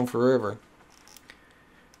kicked her around forever.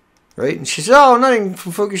 Right? And she says, oh, nothing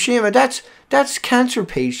from Fukushima. That's cancer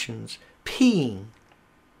patients peeing.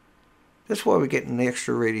 That's why we're getting the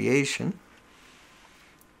extra radiation.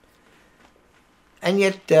 And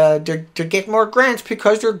yet they're getting more grants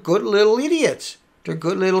because they're good little idiots. They're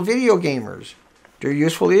good little video gamers. They're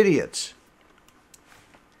useful idiots.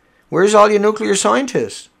 Where's all your nuclear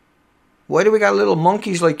scientists? Why do we got little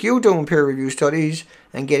monkeys like you doing peer review studies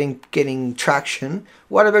and getting traction?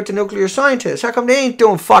 What about the nuclear scientists? How come they ain't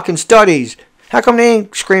doing fucking studies? How come they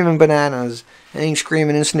ain't screaming bananas and ain't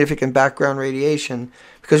screaming insignificant background radiation?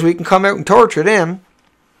 Because we can come out and torture them.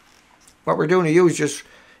 What we're doing to you is just,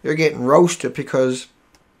 you're getting roasted because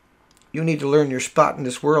you need to learn your spot in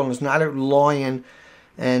this world. And it's not out lying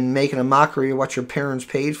and making a mockery of what your parents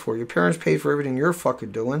paid for. Your parents paid for everything you're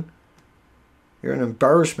fucking doing. You're an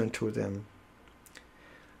embarrassment to them.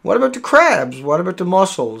 What about the crabs? What about the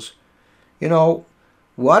mussels? You know,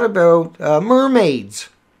 what about mermaids?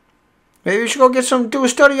 Maybe we should go do a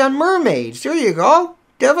study on mermaids. There you go.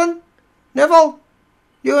 Devon, Neville,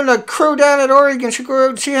 you and the crew down at Oregon should go out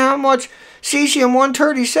and see how much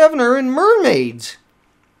cesium-137 are in mermaids.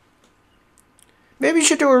 Maybe you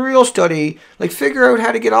should do a real study, like figure out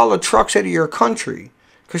how to get all the trucks out of your country.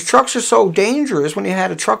 Because trucks are so dangerous. When you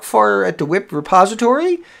had a truck fire at the WIP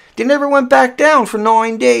repository, they never went back down for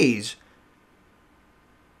 9 days.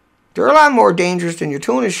 They're a lot more dangerous than your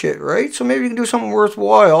tuna shit, right? So maybe we can do something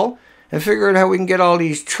worthwhile and figure out how we can get all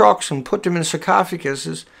these trucks and put them in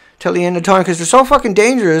sarcophaguses till the end of time. Because they're so fucking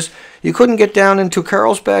dangerous, you couldn't get down into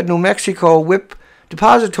Carlsbad, New Mexico WIP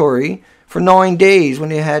depository for 9 days when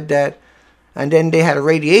they had that. And then they had a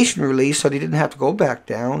radiation release, so they didn't have to go back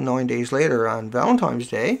down 9 days later on Valentine's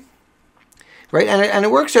Day. Right? And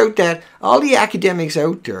it works out that all the academics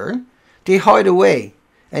out there, they hide away.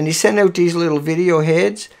 And they send out these little video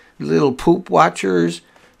heads, little poop watchers,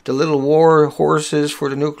 the little war horses for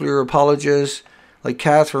the nuclear apologists, like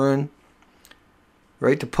Catherine.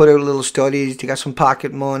 Right? To put out little studies. They got some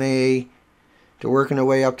pocket money. They're working their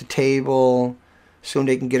way up the table. Soon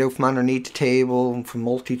they can get out from underneath the table from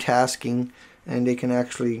multitasking, and they can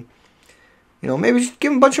actually, you know, maybe just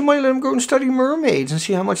give them a bunch of money, let them go and study mermaids and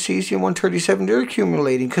see how much cesium-137 they're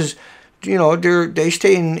accumulating. Because, you know, they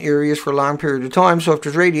stay in areas for a long period of time, so if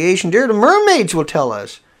there's radiation there, the mermaids will tell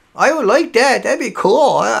us. I would like that. That'd be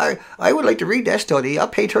cool. I would like to read that study. I'll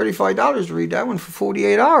pay $35 to read that one for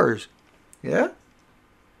 48 hours. Yeah?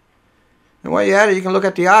 And while you're at it, you can look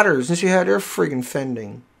at the otters and see how they're friggin'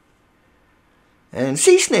 fending. And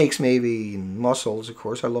sea snakes, maybe. And mussels, of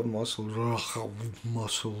course. I love mussels. Ugh,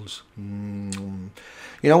 mussels. You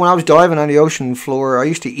know, when I was diving on the ocean floor, I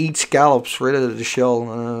used to eat scallops right out of the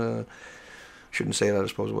shell. Shouldn't say that, I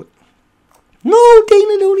suppose. But no,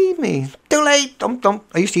 Dana, don't eat me. Too late. Dump, dump.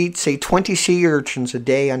 I used to eat, say, 20 sea urchins a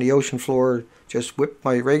day on the ocean floor. Just whip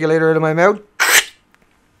my regulator out of my mouth.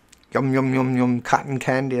 Yum, yum, yum, yum. Cotton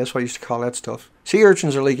candy. That's what I used to call that stuff. Sea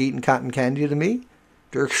urchins are like eating cotton candy to me.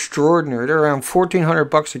 They're extraordinary. They're around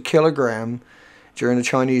 $1,400 a kilogram during the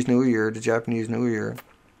Chinese New Year, the Japanese New Year.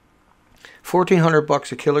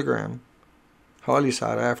 $1,400 a kilogram. Highly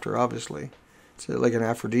sought after, obviously. It's like an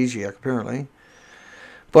aphrodisiac, apparently.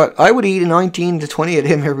 But I would eat 19 to 20 of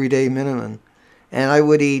them every day minimum. And I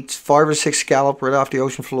would eat 5 or 6 scallop right off the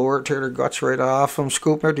ocean floor, tear their guts right off them,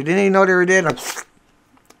 scoop them out. They didn't even know they were dead.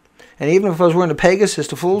 And even if I was wearing the Pegasus,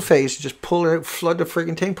 the full face, just pull it out, flood the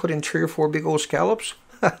friggin' thing, put in 3 or 4 big old scallops,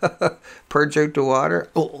 purge out the water,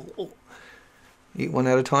 eat one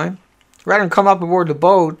at a time. Rather than come up aboard the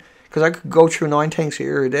boat, because I could go through 9 tanks of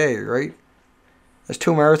air a day, right? That's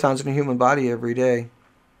 2 marathons in a human body every day.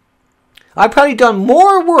 I've probably done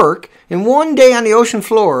more work in one day on the ocean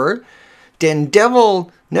floor than Neville,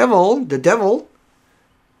 the devil,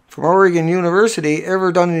 from Oregon University,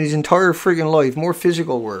 ever done in his entire friggin' life. More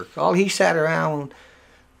physical work. All he sat around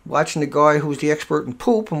watching the guy who's the expert in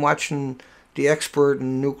poop and watching the expert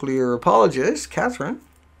in nuclear apologists, Catherine.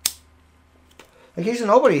 Like, he's a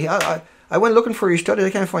nobody. I went looking for his studies. I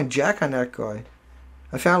can't find jack on that guy.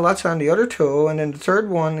 I found lots on the other 2, and then the third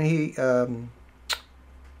one, he,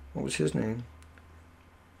 what was his name?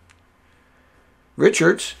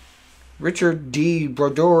 Richard D.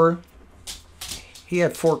 Brodeur. He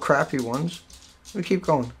had 4 crappy ones. We keep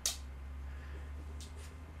going.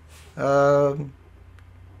 You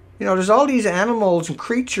know, there's all these animals and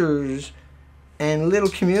creatures and little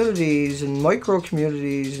communities and micro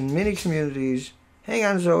communities and mini communities. Hang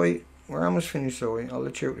on, Zoe. We're almost finished, Zoe. I'll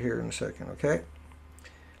let you out here in a second, okay?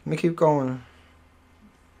 Let me keep going.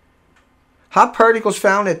 Hot particles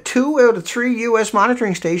found at 2 out of 3 U.S.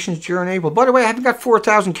 monitoring stations during April. By the way, I haven't got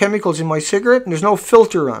 4,000 chemicals in my cigarette, and there's no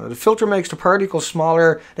filter on it. The filter makes the particles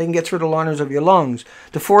smaller. They can get through the liners of your lungs.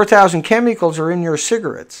 The 4,000 chemicals are in your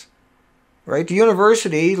cigarettes. Right? The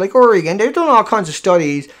university, like Oregon, they've done all kinds of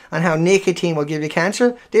studies on how nicotine will give you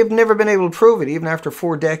cancer. They've never been able to prove it, even after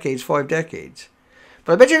 4 decades, 5 decades.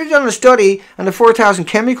 But I bet you if you'd done a study on the 4,000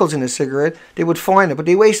 chemicals in a cigarette, they would find it. But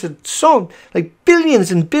they wasted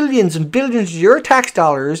billions and billions and billions of your tax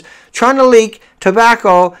dollars trying to leak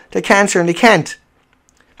tobacco to cancer, and they can't.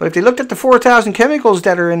 But if they looked at the 4,000 chemicals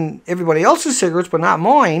that are in everybody else's cigarettes, but not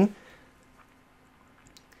mine,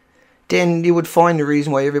 then you would find the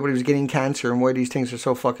reason why everybody was getting cancer and why these things are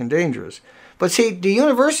so fucking dangerous. But see, the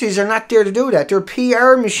universities are not there to do that. They're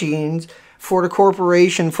PR machines for the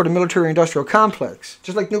corporation, for the military-industrial complex.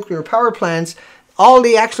 Just like nuclear power plants, all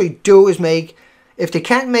they actually do is make, if they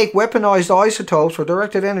can't make weaponized isotopes or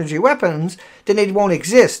directed energy weapons, then they won't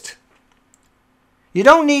exist. You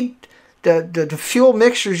don't need the fuel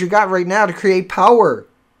mixtures you got right now to create power.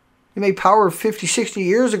 You made power 50, 60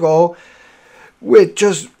 years ago with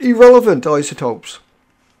just irrelevant isotopes.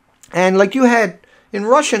 And like you had in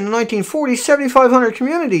Russia in the 1940s, 7,500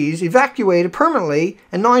 communities evacuated permanently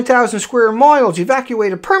and 9,000 square miles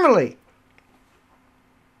evacuated permanently.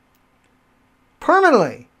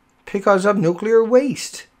 Permanently. Because of nuclear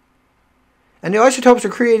waste. And the isotopes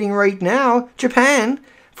they're creating right now, Japan,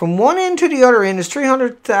 from one end to the other end is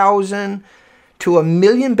 300,000 to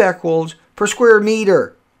 1,000,000 becquerels per square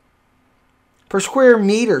meter. Per square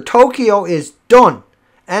meter. Tokyo is done.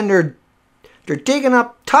 And they're digging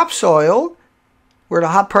up topsoil where the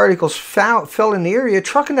hot particles fell in the area,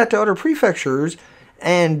 trucking that to other prefectures,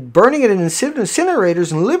 and burning it in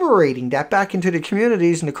incinerators and liberating that back into the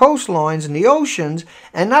communities and the coastlines and the oceans.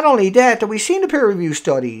 And not only that we've seen the peer review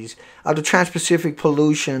studies of the trans-Pacific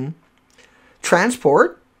pollution,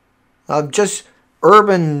 transport, of just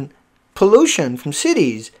urban pollution from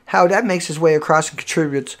cities, how that makes its way across and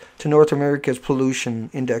contributes to North America's pollution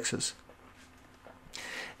indexes.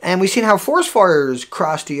 And we've seen how forest fires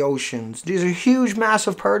cross the oceans. These are huge,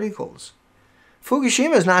 massive particles.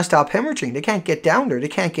 Fukushima is non-stop hemorrhaging. They can't get down there. They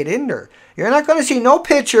can't get in there. You're not going to see no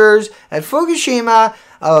pictures at Fukushima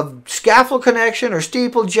of scaffold connection or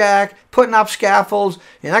steeplejack, putting up scaffolds.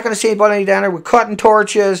 You're not going to see anybody down there with cutting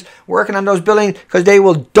torches, working on those buildings, because they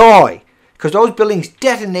will die. Because those buildings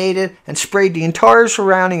detonated and sprayed the entire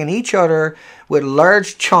surrounding and each other with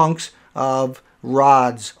large chunks of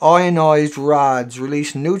rods, ionized rods,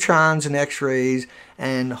 releasing neutrons and X-rays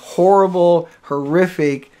and horrible,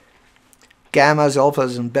 horrific gammas,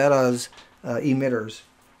 alphas, and betas emitters.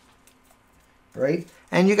 Right?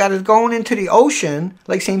 And you got it going into the ocean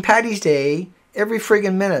like St. Paddy's Day every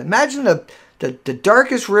friggin' minute. Imagine the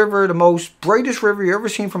darkest river, the most brightest river you ever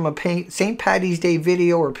seen from a St. Paddy's Day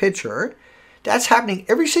video or picture. That's happening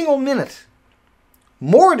every single minute.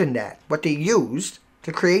 More than that, what they used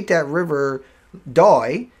to create that river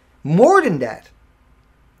die, more than that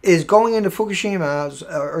is going into Fukushima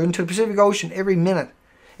or into the Pacific Ocean every minute.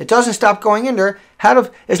 It doesn't stop going in there.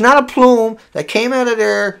 It's not a plume that came out of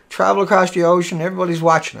there, traveled across the ocean, everybody's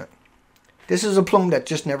watching it. This is a plume that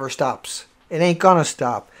just never stops. It ain't gonna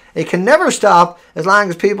stop. It can never stop as long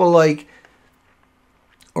as people like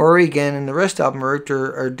Oregon and the rest of them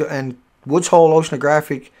and Woods Hole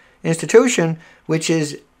Oceanographic Institution, which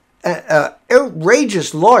is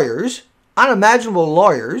outrageous lawyers, unimaginable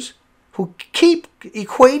lawyers, who keep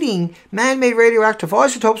equating man-made radioactive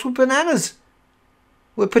isotopes with bananas,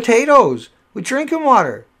 with potatoes, with drinking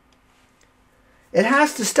water. It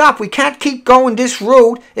has to stop. We can't keep going this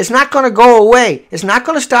route. It's not going to go away. It's not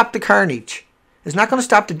going to stop the carnage. It's not going to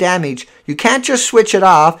stop the damage. You can't just switch it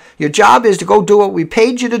off. Your job is to go do what we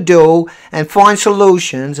paid you to do and find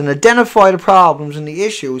solutions and identify the problems and the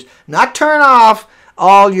issues. Not turn off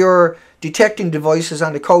all your detecting devices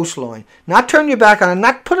on the coastline. Not turn your back on it.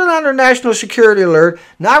 Not put it under national security alert.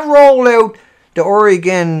 Not roll out the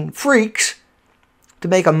Oregon freaks to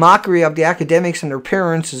make a mockery of the academics and their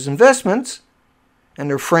parents' investments and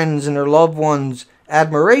their friends and their loved ones'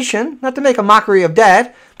 admiration. Not to make a mockery of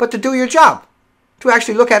that, but to do your job. To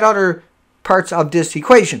actually look at other parts of this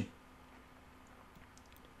equation.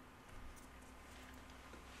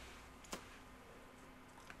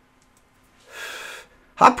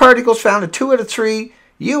 Hot particles found at 2 out of 3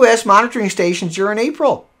 U.S. monitoring stations during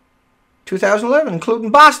April 2011,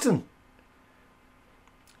 including Boston.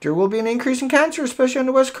 There will be an increase in cancer, especially on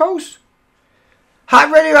the West Coast.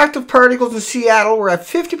 Hot radioactive particles in Seattle were at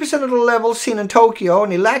 50% of the levels seen in Tokyo,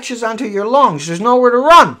 and it latches onto your lungs. There's nowhere to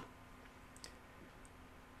run.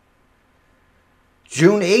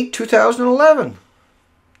 June 8, 2011.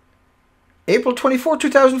 April 24,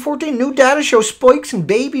 2014. New data shows spikes in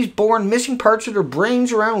babies born missing parts of their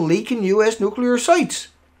brains around leaking U.S. nuclear sites.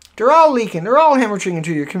 They're all leaking. They're all hemorrhaging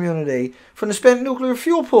into your community from the spent nuclear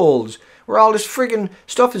fuel pools, where all this friggin'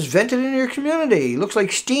 stuff is vented into your community. It looks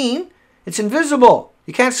like steam. It's invisible.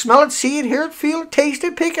 You can't smell it, see it, hear it, feel it, taste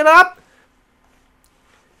it, pick it up.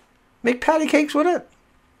 Make patty cakes with it.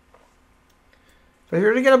 If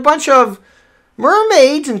you're to get a bunch of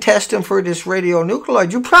mermaids and test them for this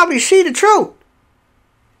radionuclide, you'll probably see the truth.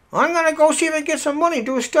 I'm going to go see if I can get some money,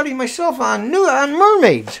 do a study myself on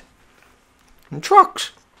mermaids and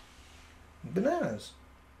trucks. Bananas.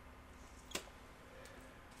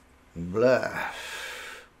 Blah.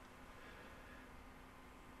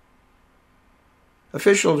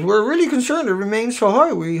 Officials, we're really concerned it remains so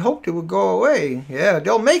high. We hoped it would go away. Yeah,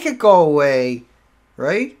 they'll make it go away.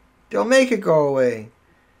 Right? They'll make it go away.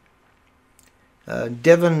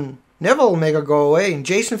 Neville will make it go away. And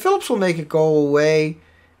Jason Phillips will make it go away.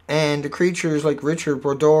 And the creatures like Richard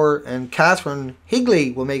Brodeur and Catherine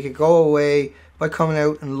Higley will make it go away by coming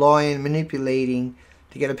out and lying, manipulating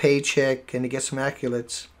to get a paycheck and to get some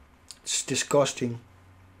accolades. It's disgusting.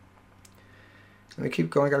 Let me keep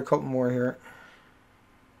going. I got a couple more here.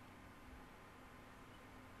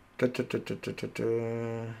 Where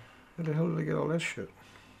the hell did I get all that shit?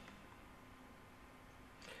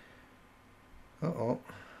 Uh-oh.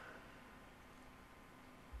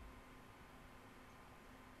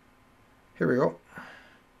 Here we go.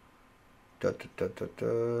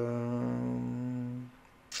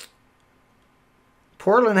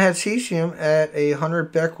 Portland had cesium at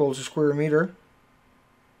 100 becquerels a square meter.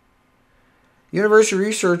 University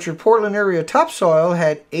researcher, Portland area topsoil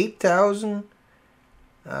had 8,000,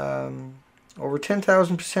 over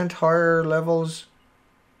 10,000% higher levels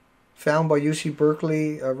found by UC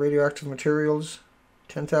Berkeley radioactive materials.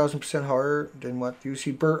 10,000% higher than what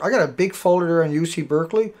UC Berkeley. I got a big folder there on UC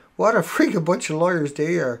Berkeley. What a freaking bunch of liars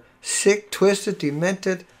they are. Sick, twisted,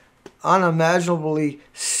 demented, unimaginably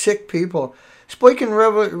sick people. Spike in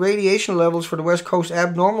radiation levels for the West Coast,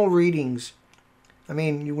 abnormal readings. I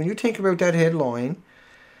mean, when you think about that headline,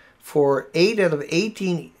 for 8 out of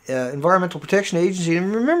 18 Environmental Protection Agency,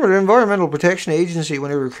 and remember the Environmental Protection Agency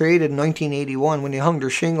when they were created in 1981, when they hung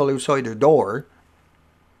their shingle outside their door,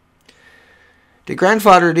 they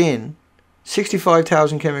grandfathered in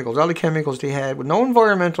 65,000 chemicals, all the chemicals they had, with no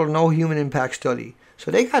environmental, no human impact study.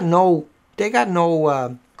 So they got no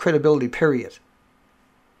credibility, period.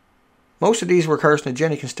 Most of these were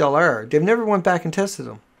carcinogenic and still are. They've never went back and tested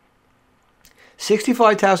them.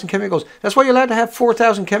 65,000 chemicals. That's why you're allowed to have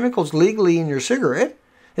 4,000 chemicals legally in your cigarette.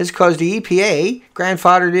 It's because the EPA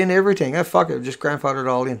grandfathered in everything. Fuck it, just grandfathered it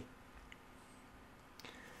all in.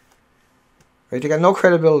 Right? They got no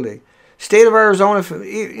credibility. State of Arizona,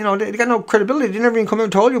 you know, they got no credibility. They never even come out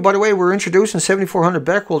and told you, by the way, we're introducing 7,400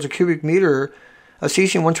 becquerels a cubic meter of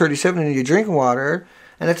cesium-137 into your drinking water.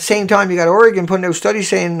 And at the same time, you got Oregon putting out studies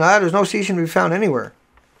saying, there's no cesium to be found anywhere.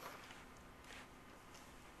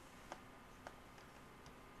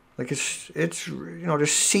 Like it's you know, they're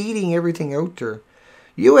seeding everything out there.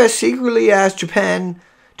 U.S. secretly asked Japan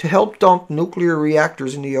to help dump nuclear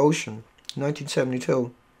reactors in the ocean in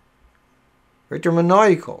 1972. Right? They're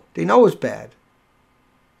maniacal. They know it's bad.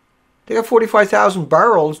 They got 45,000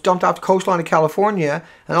 barrels dumped off the coastline of California,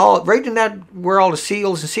 and all right in that where all the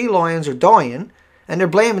seals and sea lions are dying, and they're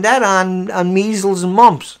blaming that on measles and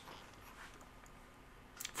mumps.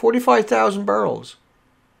 45,000 barrels.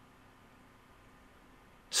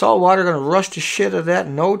 Saltwater going to rush the shit out of that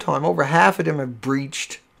in no time. Over half of them have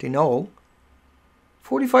breached. They know.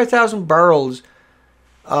 45,000 barrels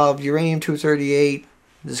of uranium-238.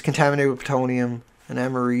 This is contaminated with plutonium and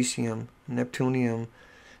americium, and neptunium.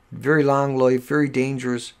 Very long life, very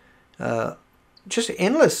dangerous. Just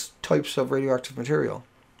endless types of radioactive material.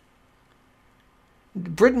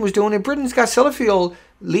 Britain was doing it. Britain's got Sellafield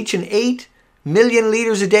leaching 8 million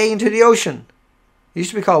litres a day into the ocean. It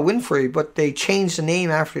used to be called Winfrey, but they changed the name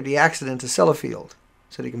after the accident to Sellafield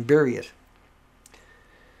so they can bury it.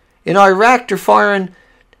 In Iraq, they're firing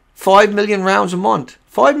 5 million rounds a month.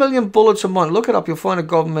 5 million bullets a month. Look it up. You'll find a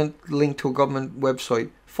government link to a government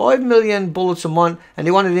website. 5 million bullets a month, and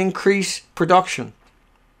they wanted to increase production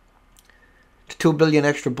to 2 billion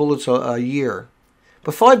extra bullets a year.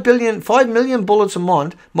 But 5 million bullets a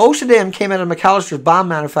month, most of them came out of McAllister's bomb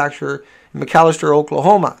manufacturer in McAllister,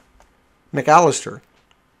 Oklahoma. McAllister.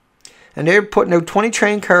 And they're putting out 20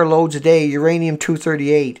 train car loads a day,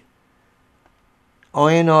 uranium-238,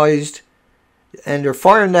 ionized, and they're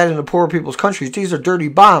firing that into poor people's countries. These are dirty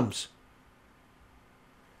bombs.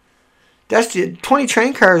 That's the 20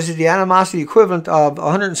 train cars is the animosity equivalent of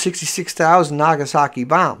 166,000 Nagasaki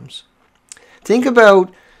bombs. Think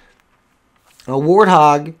about a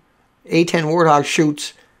Warthog, A-10 Warthog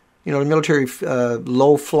shoots, you know, the military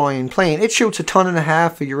low-flying plane. It shoots 1.5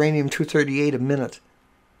 tons of uranium-238 a minute.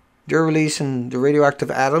 They're releasing the radioactive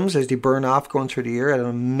atoms as they burn off going through the air at an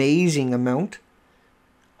amazing amount.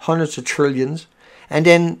 Hundreds of trillions. And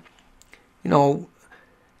then, you know,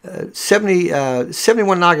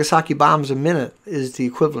 71 Nagasaki bombs a minute is the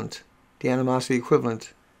equivalent, the animosity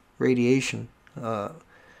equivalent radiation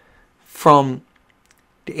from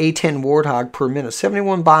the A-10 Warthog per minute.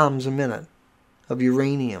 71 bombs a minute of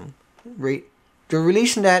uranium. They're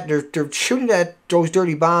releasing that, they're shooting those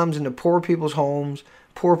dirty bombs into poor people's homes,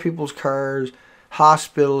 poor people's cars,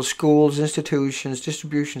 hospitals, schools, institutions,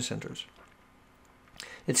 distribution centers.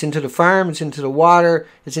 It's into the farm, it's into the water,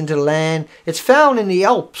 it's into the land. It's found in the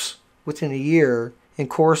Alps within a year in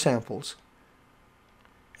core samples.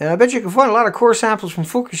 And I bet you can find a lot of core samples from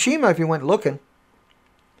Fukushima if you went looking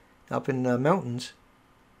up in the mountains.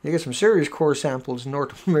 You get some serious core samples in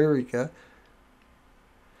North America.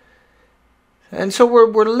 And so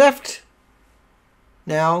we're left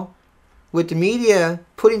now with the media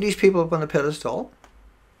putting these people up on a pedestal,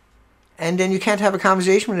 and then you can't have a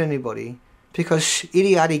conversation with anybody because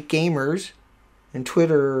idiotic gamers and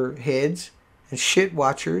Twitter heads and shit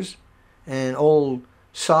watchers and old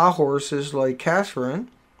sawhorses like Catherine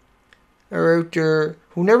are out there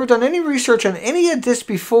who never done any research on any of this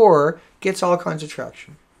before gets all kinds of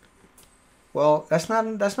traction. Well, that's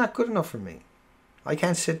not good enough for me. I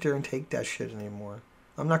can't sit there and take that shit anymore.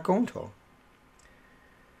 I'm not going to.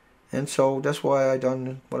 And so that's why I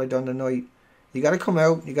done what I done tonight. You got to come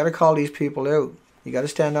out. You got to call these people out. You got to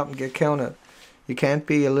stand up and get counted. You can't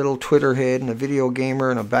be a little Twitter head and a video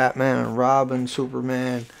gamer and a Batman and Robin,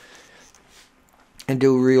 Superman, and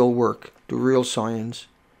do real work, do real science.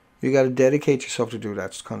 You got to dedicate yourself to do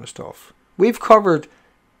that kind of stuff. We've covered,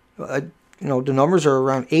 you know, the numbers are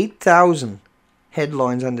around 8,000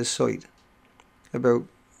 headlines on this site about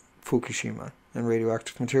Fukushima and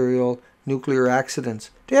radioactive material, nuclear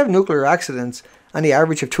accidents. They have nuclear accidents on the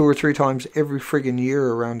average of 2 or 3 times every friggin' year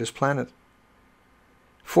around this planet.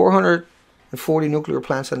 440 nuclear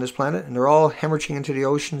plants on this planet, and they're all hemorrhaging into the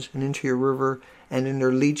oceans and into your river, and then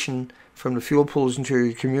they're leaching from the fuel pools into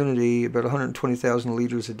your community about 120,000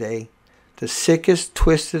 litres a day. The sickest,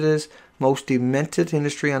 twistedest, most demented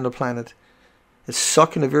industry on the planet. It's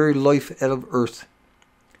sucking the very life out of Earth.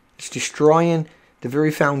 It's destroying the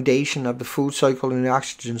very foundation of the food cycle and the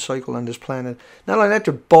oxygen cycle on this planet. Not only that,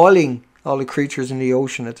 they're boiling all the creatures in the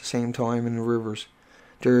ocean at the same time in the rivers.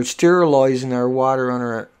 They're sterilizing our water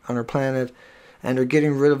on our planet, and they're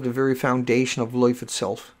getting rid of the very foundation of life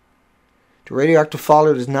itself. The radioactive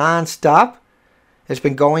fallout is non-stop. It's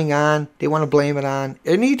been going on. They want to blame it on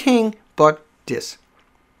anything but this.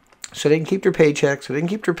 So they can keep their paychecks, so they can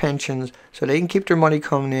keep their pensions, so they can keep their money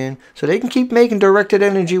coming in, so they can keep making directed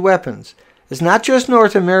energy weapons. It's not just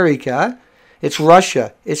North America. It's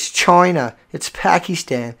Russia. It's China. It's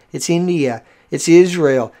Pakistan. It's India. It's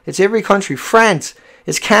Israel. It's every country. France.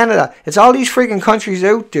 It's Canada. It's all these freaking countries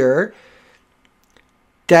out there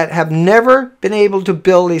that have never been able to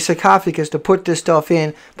build a sarcophagus to put this stuff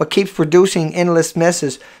in, but keeps producing endless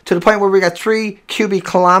messes to the point where we got 3 cubic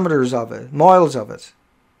kilometers of it, miles of it.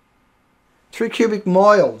 3 cubic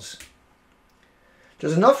miles.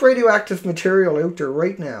 There's enough radioactive material out there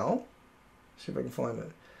right now. See if I can find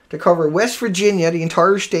it. To cover West Virginia, the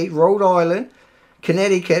entire state, Rhode Island,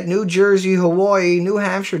 Connecticut, New Jersey, Hawaii, New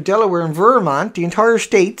Hampshire, Delaware, and Vermont, the entire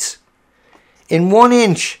states, in 1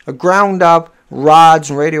 inch of ground up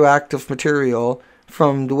rods and radioactive material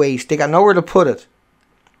from the waste. They got nowhere to put it.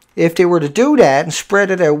 If they were to do that and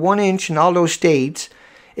spread it out 1 inch in all those states,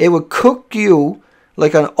 it would cook you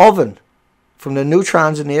like an oven from the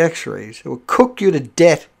neutrons and the X-rays. It would cook you to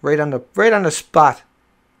death right on the spot.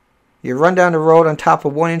 You run down the road on top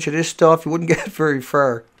of 1 inch of this stuff, you wouldn't get very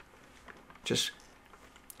far.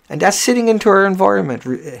 And that's sitting into our environment,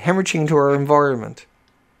 hemorrhaging into our environment.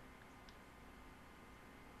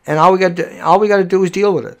 And all we got to do is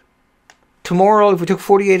deal with it. Tomorrow, if we took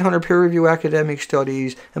 4,800 peer-reviewed academic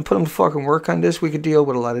studies and put them to fucking work on this, we could deal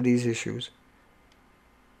with a lot of these issues.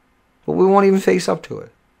 But we won't even face up to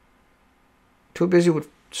it. Too busy with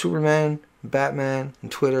Superman, Batman,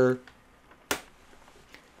 and Twitter,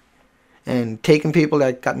 and taking people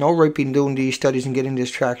that got no right being doing these studies and getting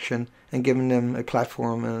this traction and giving them a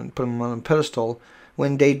platform and putting them on a pedestal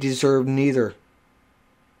when they deserve neither.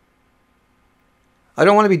 I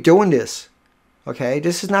don't want to be doing this. Okay?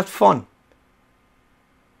 This is not fun.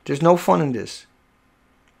 There's no fun in this.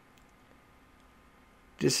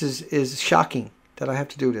 This is shocking that I have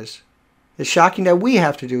to do this. It's shocking that we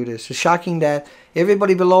have to do this. It's shocking that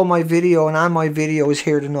everybody below my video and on my video is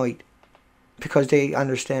here tonight because they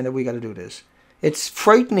understand that we got to do this. It's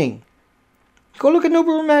frightening. Go look at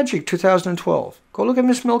Nuke Magic 2012. Go look at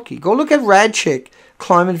Miss Milky. Go look at Rad Chick,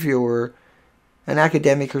 climate viewer, an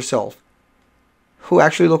academic herself, who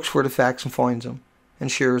actually looks for the facts and finds them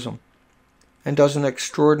and shares them and does an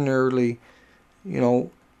extraordinarily,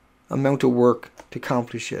 amount of work to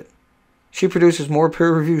accomplish it. She produces more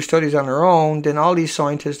peer-reviewed studies on her own than all these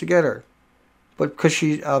scientists together. But because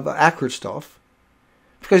she's of accurate stuff,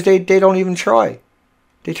 because they don't even try.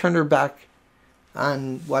 They turn their back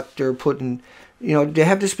on what they're putting. They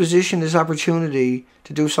have this position, this opportunity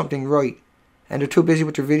to do something right. And they're too busy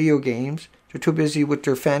with their video games. They're too busy with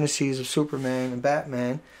their fantasies of Superman and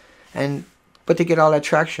Batman. But they get all that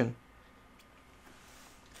traction.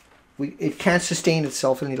 It can't sustain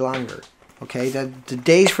itself any longer. Okay, the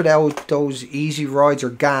days for those easy rides are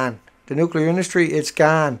gone. The nuclear industry, it's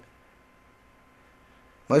gone.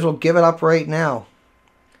 Might as well give it up right now.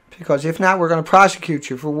 Because if not, we're going to prosecute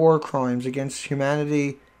you for war crimes against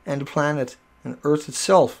humanity and the planet and Earth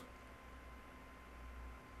itself.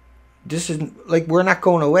 This is like, we're not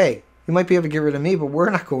going away. You might be able to get rid of me, but we're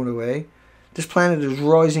not going away. This planet is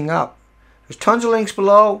rising up. There's tons of links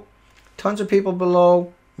below. Tons of people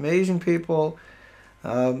below. Amazing people.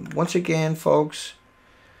 Once again, folks,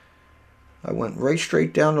 I went right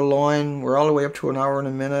straight down the line. We're all the way up to an hour and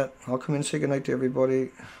a minute. I'll come in and say goodnight to everybody.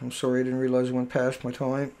 I'm sorry I didn't realize I went past my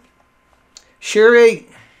time. Sherry.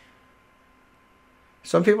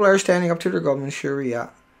 Some people are standing up to their government, Sherry, yeah.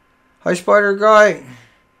 Hi, Spider Guy.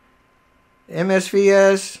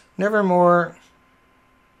 MSVS. Nevermore.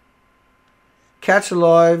 Cats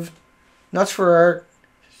Alive. Nuts for Art.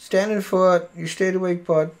 Standing Foot. You stayed awake,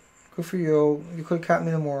 bud. Good for you. You could have caught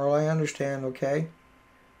me tomorrow. I understand, okay?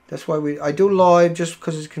 That's why I do live just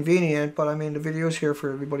because it's convenient, but I mean the video's here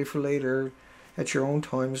for everybody for later at your own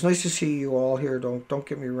time. It's nice to see you all here, don't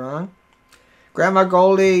get me wrong. Grandma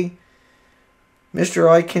Goldie, Mr.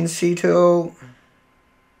 I Can See Too.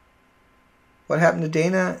 What happened to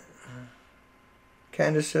Dana?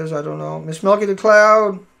 Candace says, I don't know. Miss Milky the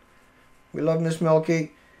Cloud. We love Miss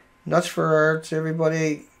Milky. Nuts for Arts,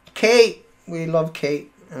 everybody. Kate. We love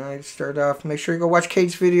Kate. And I start off. Make sure you go watch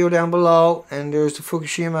Kate's video down below. And there's the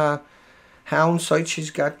Fukushima Hound site she's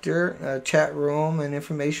got there. Chat room and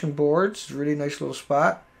information boards. It's a really nice little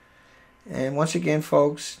spot. And once again,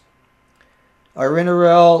 folks,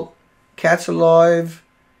 Irinarel, Cats Alive,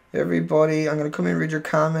 everybody. I'm going to come in and read your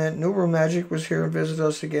comment. Nuke Magic was here and visited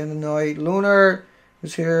us again tonight. Lunar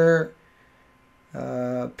was here.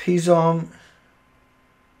 Pizom.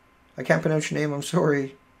 I can't pronounce your name. I'm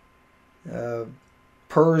sorry.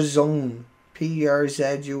 Perzun.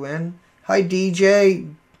 P-R-Z-U-N. Hi,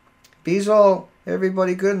 DJ. Beazle.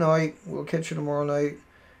 Everybody, good night. We'll catch you tomorrow night.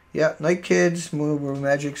 Yeah, night, kids. Nuke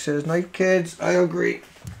Magic says, night, kids. I agree.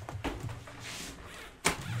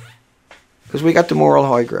 Because we got the moral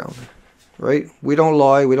high ground. Right? We don't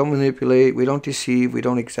lie. We don't manipulate. We don't deceive. We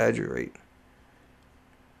don't exaggerate.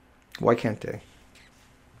 Why can't they?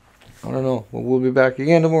 I don't know. Well, we'll be back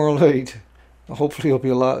again tomorrow night. Hopefully it'll be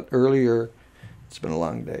a lot earlier. It's been a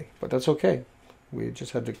long day. But that's okay. We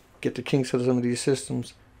just had to get the kinks out of some of these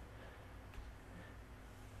systems.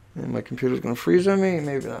 And my computer's going to freeze on me?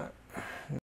 Maybe not.